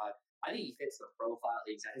 25. I think he fits the profile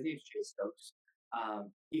exactly. His name's Chase Stokes.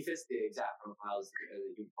 He fits the exact profile as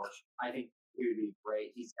the Human Torch. I think he would be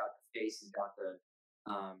great. He's got the face. He's got the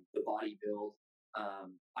body build.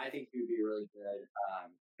 I think he would be really good,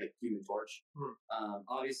 like Human Torch.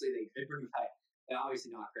 Obviously, they could bring back,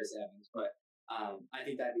 obviously not Chris Evans, but I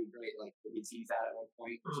think that'd be great. Like maybe tease that at one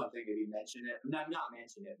point or something. Maybe mention it. Not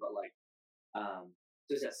mention it, but like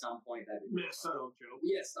just at some point that'd be a subtle joke.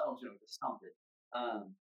 Yeah, subtle joke or something.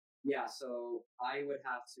 Yeah, so I would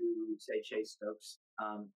have to say Chase Stokes.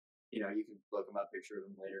 You can look him up, picture of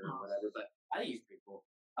him later or whatever, but I think he's pretty cool.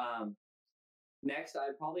 Next,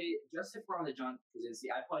 I'd probably, just if we're on the John Krasinski,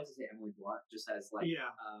 I'd probably say Emily Blunt, just as like, Yeah.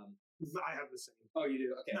 I have the same. Oh, you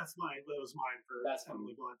do? Okay. That's mine. That was mine for That's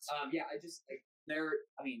Emily Blunt. Yeah, I just like they're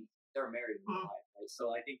married in real life, right? So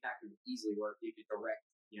I think that could easily work. He could direct,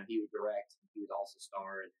 he would direct, and he would also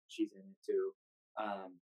star, and she's in it too.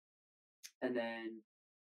 And then,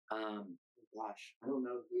 gosh, I don't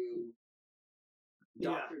know who.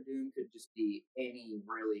 Doctor Doom could just be any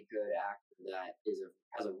really good actor that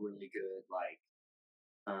has a really good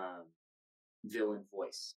villain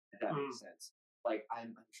voice, if that makes sense. Like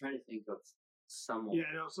I'm trying to think of someone. Yeah,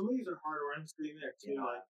 no, some of these are hard. Where I'm sitting there too,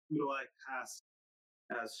 like who do I cast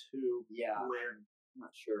as who? Yeah, where? I'm not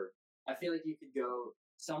sure. I feel like you could go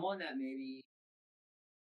someone that maybe,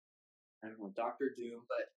 I don't know, Doctor Doom,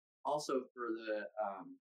 but also for the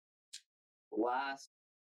last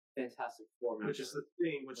Fantastic Four member, which is the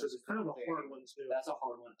thing, which is kind of a hard one too. That's a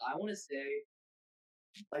hard one. I want to say,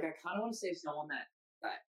 I kind of want to say someone that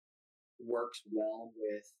works well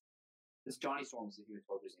with. This Johnny Storm is the Human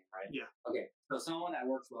Torch's name, right? Yeah. Okay, so someone that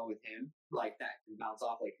works well with him, like that can bounce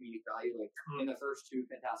off like comedic value. Like in the first two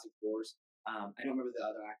Fantastic Fours, I don't remember the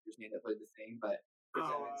other actor's name that played the Thing, but Chris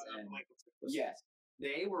Evans and Michael. Yes,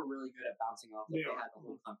 they were really good at bouncing off. Like, they had the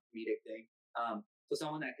whole comedic thing. So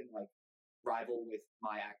someone that can like rival with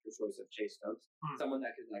my actor choice of Chase Stokes, someone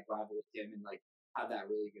that could like rival with him and like have that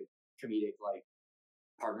really good comedic like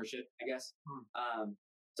partnership, I guess.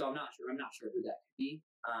 So I'm not sure who that could be.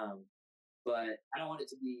 But I don't want it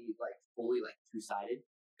to be like fully like two-sided,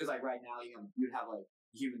 because like right now you'd have like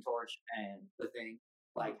Human Torch and the Thing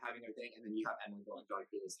like having their thing, and then you have Emily Blunt and John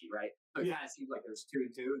Krasinski, right? So it kind of seems like there's 2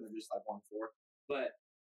 and 2, and then just like 1 4. But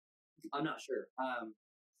I'm not sure. But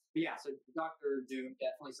yeah, so Doctor Doom,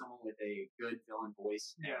 definitely someone with a good villain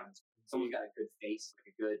voice, and someone's got a good face,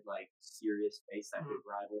 like a good like serious face that could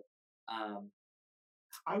rival.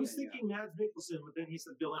 I was thinking Mads Mikkelsen, but then he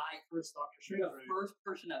said villain. First Doctor Strange. The first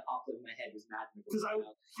person that popped in my head was Mads Mikkelsen. Because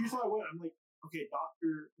here's how I went. I'm like, okay,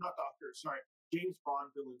 James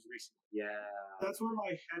Bond villains recently. Yeah. That's where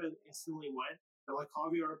my head instantly went. I'm like,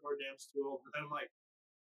 Javier Bardem's too old. But then I'm like,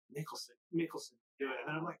 Mikkelsen. Yeah.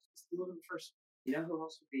 And then I'm like, he's the one first. You know who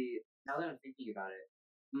else would be, now that I'm thinking about it,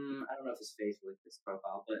 I don't know if his face will fit this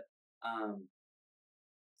profile, but I'm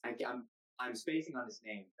spacing on his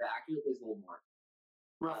name. The actor who plays Voldemort.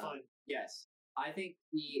 Roughly. Yes. I think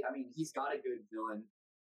he's got a good villain.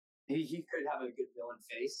 He could have a good villain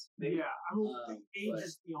face. Maybe. Yeah, I mean, the age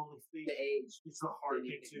is the only thing. The age. It's the hard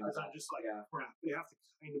thing, too, because I'm just like, crap. They have to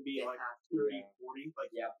kind of be like 30, 40,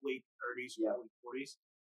 like late 30s, early 40s.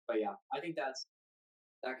 But yeah, I think that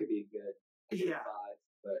could be good. 5,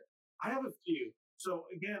 but I have a few. So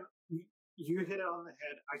again, you hit it on the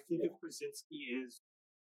head. I think if Krasinski is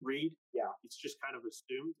Reed, it's just kind of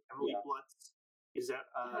assumed. Emily Blunt is that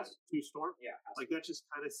Sue Storm. Yeah, like that just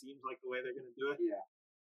kind of seems like the way they're going to do it. Yeah.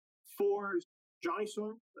 For Johnny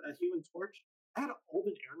Storm, a Human Torch, I had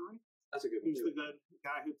Alden Ehrenreich. That's a good one. He's the good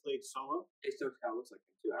guy who played Solo. Chase Stokes kind of looks like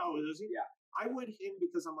him too. Oh, does he? Yeah. I went him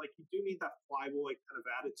because I'm like, you do need that flyboy kind of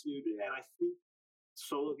attitude, and I think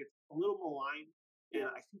Solo gets a little maligned, and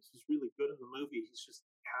I think he's really good in the movie. He's just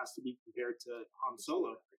has to be compared to Han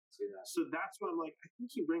Solo. So that's why I'm like, I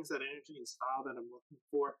think he brings that energy and style that I'm looking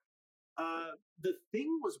for. The Thing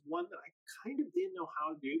was one that I kind of didn't know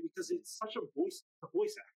how to do because it's such a voice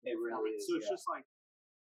actor. It really is. So it's just like,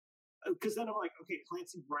 because then I'm like, okay,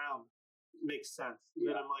 Clancy Brown makes sense.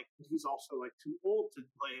 Then I'm like, he's also like too old to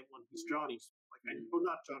play it when he's Johnny. Or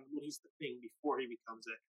not Johnny, when he's the Thing before he becomes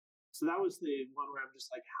it. So that was the one where I'm just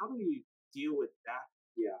like, how do you deal with that?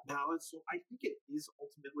 Yeah. Balance. So I think it is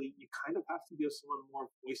ultimately you kind of have to give someone more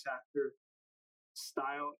voice actor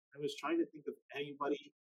style. I was trying to think of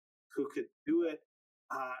anybody who could do it,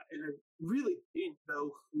 and I really didn't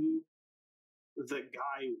know who the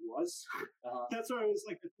guy was. That's why I was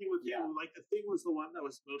like, the Thing with him, like the Thing was the one that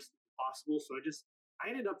was most possible. So I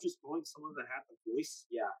ended up just going someone that had the voice.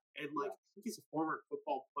 Yeah. And like I think he's a former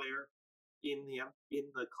football player in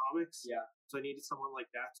the comics. Yeah. So I needed someone like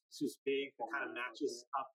that who's big that kind of matches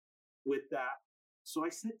up with that. So I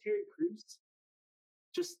said Terry Crews.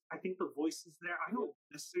 Just, I think the voice is there. I don't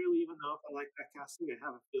necessarily even know if I like that casting. I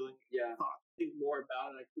have a feeling. Yeah. Think more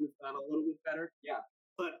about it. I could have done a little bit better. Yeah.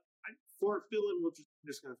 But for a villain, I'm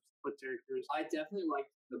just going to put Terry Crews. I definitely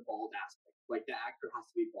like the bald aspect. Like the actor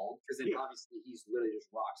has to be bald because then obviously he's literally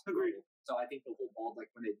just rocks. Agreed. So I think the whole bald,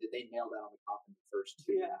 like when they nailed that on the coffin the first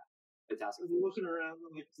two. Yeah. Fantastic. I'm looking around,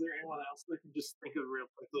 like, is there anyone else that I can just think of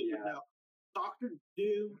real quickly? Yeah. Now, Doctor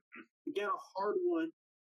Doom, again, a hard one.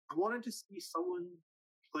 I wanted to see someone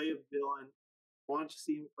play a villain.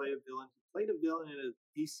 He played a villain in a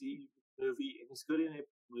DC movie, and he's good in it.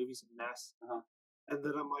 The movie's a mess. And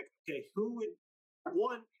then I'm like, okay, who would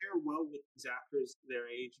one pair well with these actors, their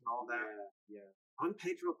age and all that? Yeah. On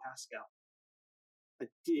Pedro Pascal, I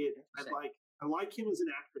did. I like him as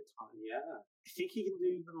an actor a ton. Yeah. I think he can do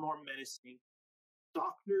even more menacing.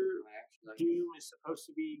 Doctor Doom is supposed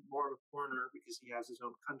to be more of a foreigner because he has his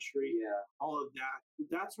own country. Yeah. All of that.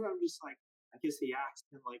 That's where I'm just like, I guess the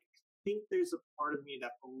accent, like, I think there's a part of me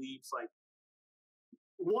that believes, like,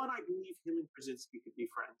 one, I believe him and Krasinski could be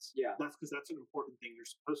friends. Yeah. That's because that's an important thing. You're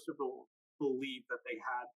supposed to believe that they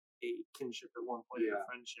had a kinship at one point, a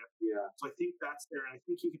friendship. Yeah. So I think that's there, and I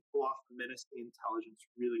think he could pull off the menacing intelligence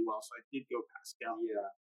really well. So I did go Pascal. Yeah.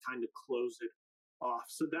 Kind of close it off.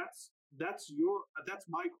 So that's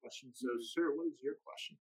my question. So, sir, what is your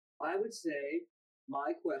question? I would say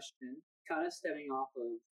my question, kind of stemming off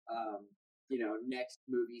of next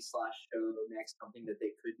movie / show, next something that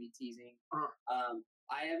they could be teasing.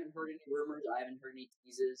 I haven't heard any rumors. I haven't heard any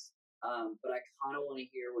teases. But I kind of want to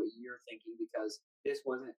hear what you're thinking because this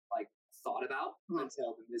wasn't like thought about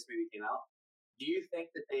until this movie came out. Do you think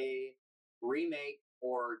that they remake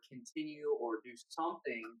or continue or do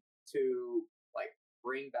something to like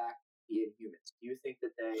bring back the Inhumans? Do you think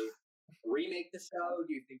that they remake the show?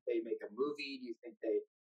 Do you think they make a movie? Do you think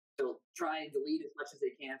they'll try and delete as much as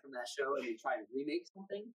they can from that show and they try and remake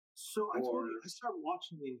something? So I started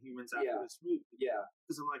watching the Inhumans after this movie. Yeah.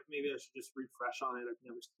 Because I'm like, maybe I should just refresh on it. I've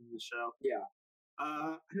never seen the show. Yeah.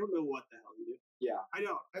 I don't know what the hell you do. Yeah. I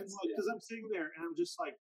don't. Because I'm sitting there and I'm just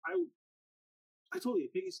like, I told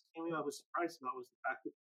you, the biggest cameo I was surprised about was the fact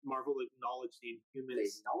that Marvel acknowledged the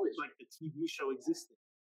Inhumans, like the TV show existed,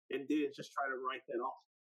 and didn't just try to write that off.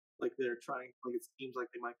 Like they're trying, like it seems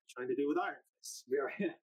like they might be trying to do with Iron Fist.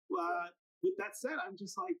 Yeah. With that said, I'm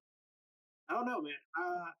just like, I don't know, man.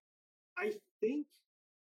 I think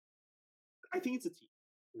it's a tease.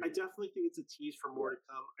 I definitely think it's a tease for more to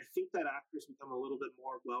come. I think that actor's become a little bit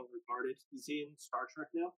more well regarded. He's in Star Trek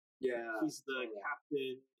now. Yeah. He's the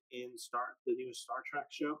captain in the newest Star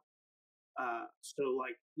Trek show. So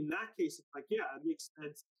like in that case, it's like, yeah, it makes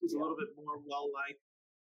sense. He's a little bit more well liked.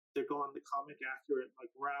 They're going the comic accurate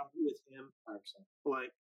like route with him. 100%.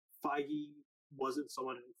 Like Feige wasn't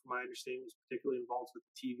someone who, from my understanding, was particularly involved with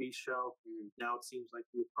the TV show. Now it seems like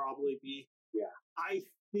he would probably be. Yeah. I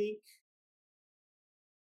think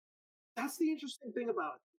that's the interesting thing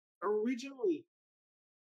about it. Originally,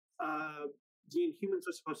 the Inhumans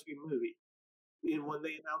was supposed to be a movie. And when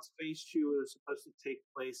they announced Phase 2, it was supposed to take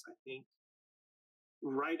place, I think,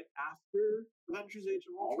 right after Avengers Age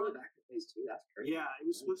of Ultron. All the way back to Phase 2? That's crazy. Yeah, it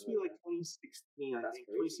was supposed to be like 2016, I think.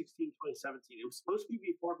 Crazy. 2016, 2017. It was supposed to be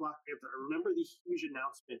before Black Panther. I remember the huge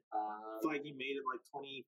announcement Feige made in like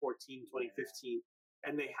 2014, 2015.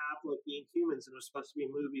 And they have like the Inhumans, and it was supposed to be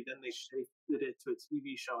a movie. Then they shifted it to a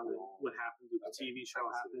TV show, and then what happens with the TV show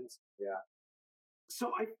happens. Yeah. So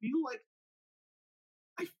I feel like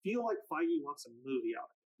Feige wants a movie out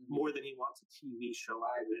of it more than he wants a TV show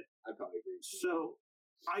out of it. I probably agree. So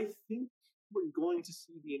I think we're going to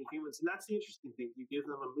see the Inhumans, and that's the interesting thing. Do you give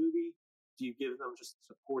them a movie? Do you give them just a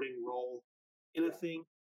supporting role in a thing?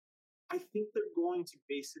 I think they're going to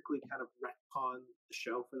basically kind of retcon the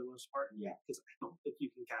show for the most part. Yeah. Because I don't think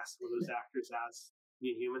you can cast some of those actors as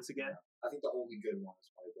the Inhumans again. I think the only good one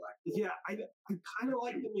is probably Black Widow. Yeah, I kind of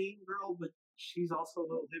like the main girl, but she's also a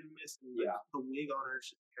little hit and miss. And the wig on her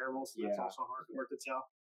is terrible, so that's also hard to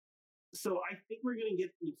tell. So I think we're going to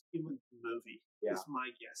get the Inhumans movie, is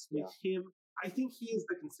my guess. With him, I think he is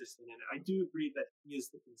the consistent in it. I do agree that he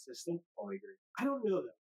is the consistent. I agree. I don't know,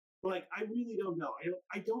 though. Like, I really don't know.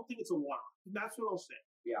 I don't think it's a one-off. That's what I'll say.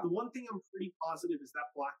 Yeah. The one thing I'm pretty positive is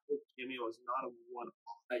that Black Bolt cameo is not a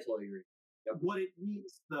one-off. I totally agree. Yep. What it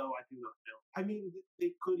means, though, I do not know. I mean,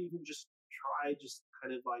 they could even just try, just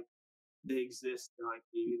kind of like they exist, and like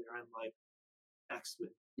maybe they're in like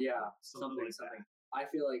X-Men. Yeah, something like that. I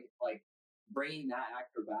feel like bringing that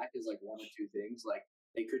actor back is like one of two things. Like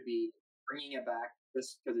they could be bringing it back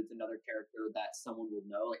just because it's another character that someone will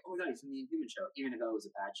know. Like, oh my god, he's from the Inhuman show. Even if that was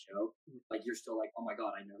a bad show, like you're still like, oh my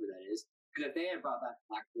god, I know who that is. Because if they had brought back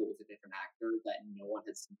Black Bolt with a different actor that no one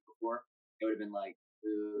had seen before, it would have been like,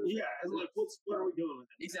 and like, what are we doing with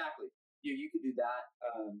it? Exactly. You could do that,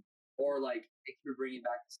 or like it could be bringing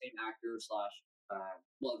back the same actor /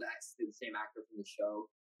 that's the same actor from the show.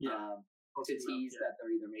 To tease that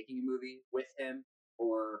they're either making a movie with him,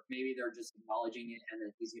 or maybe they're just acknowledging it and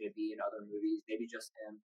that he's going to be in other movies. Maybe just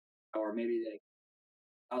him, or maybe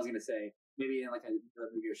maybe in like a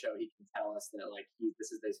movie or show he can tell us that like this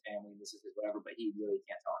is his family and this is his whatever, but he really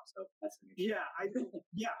can't talk. So that's the new show. I think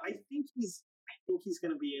he's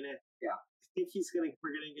going to be in it. Yeah, I think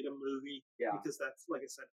we're gonna get a movie because that's, like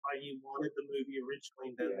I said, Feige wanted the movie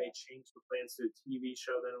originally, then they changed the plans to a TV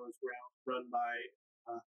show. Then it was run by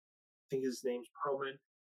I think his name's Perlman.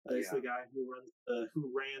 Is the guy who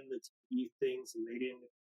ran the TV things, and they didn't.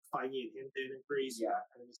 Feige and him didn't agree, so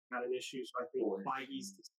that kind of just got an issue. So I think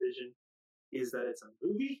Feige's decision is that it's a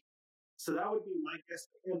movie. So that would be my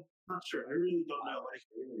guess. I'm not sure. I really don't know. Like,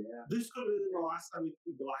 this could have been the last time we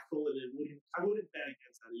see Black Hole, and I wouldn't bet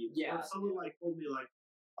against that either. Yeah. If someone like told me like,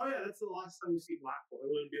 oh yeah, that's the last time we see Black Hole,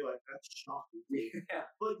 I wouldn't be like, that's shocking. Yeah.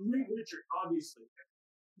 But Reed Richards, obviously,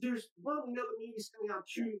 we know the movie's coming out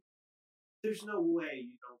June. There's no way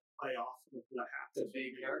you don't play off of what happens. It's a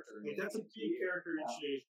big character. Like, that's a big character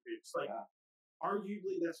introduction. It's like,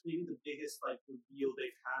 arguably, that's maybe the biggest like reveal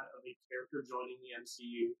they've had of a character joining the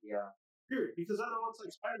MCU. Yeah. Period. Because other ones like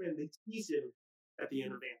Spider-Man, they tease him at the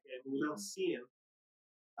end of Ant-Man. We don't see him.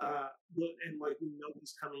 And like we know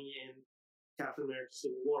he's coming in Captain America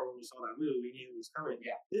Civil War when we saw that movie. We knew he was coming.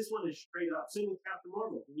 Yeah. This one is straight up. Same with Captain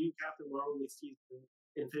Marvel. We knew Captain Marvel was teased in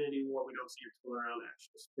Infinity War. We don't see her till around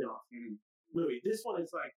actual spin-off movie. This one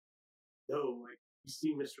is like, no, like you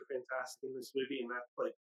see Mr. Fantastic in this movie, and that's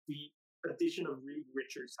like the addition of Reed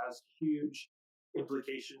Richards has huge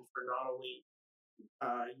implications for not only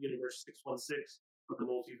Universe 616, but the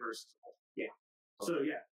multiverse as well. Yeah. So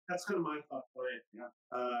yeah, that's kind of my thought on it. Yeah.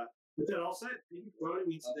 With that all said, thank you for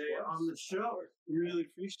joining me today on the show. We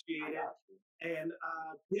really appreciate it. And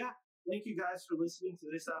thank you guys for listening to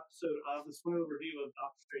this episode of the spoiler review of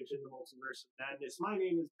Doctor Strange in the Multiverse of Madness. My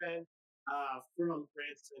name is Ben from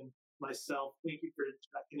Branson. Myself, thank you for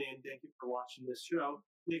checking in. Thank you for watching this show.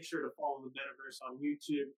 Make sure to follow the Metaverse on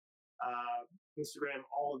YouTube, Instagram,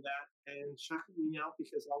 all of that, and check me out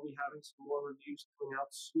because I'll be having some more reviews coming out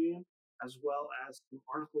soon, as well as some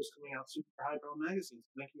articles coming out soon for Highbrow Magazine.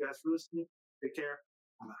 So thank you guys for listening. Take care.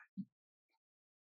 Bye-bye.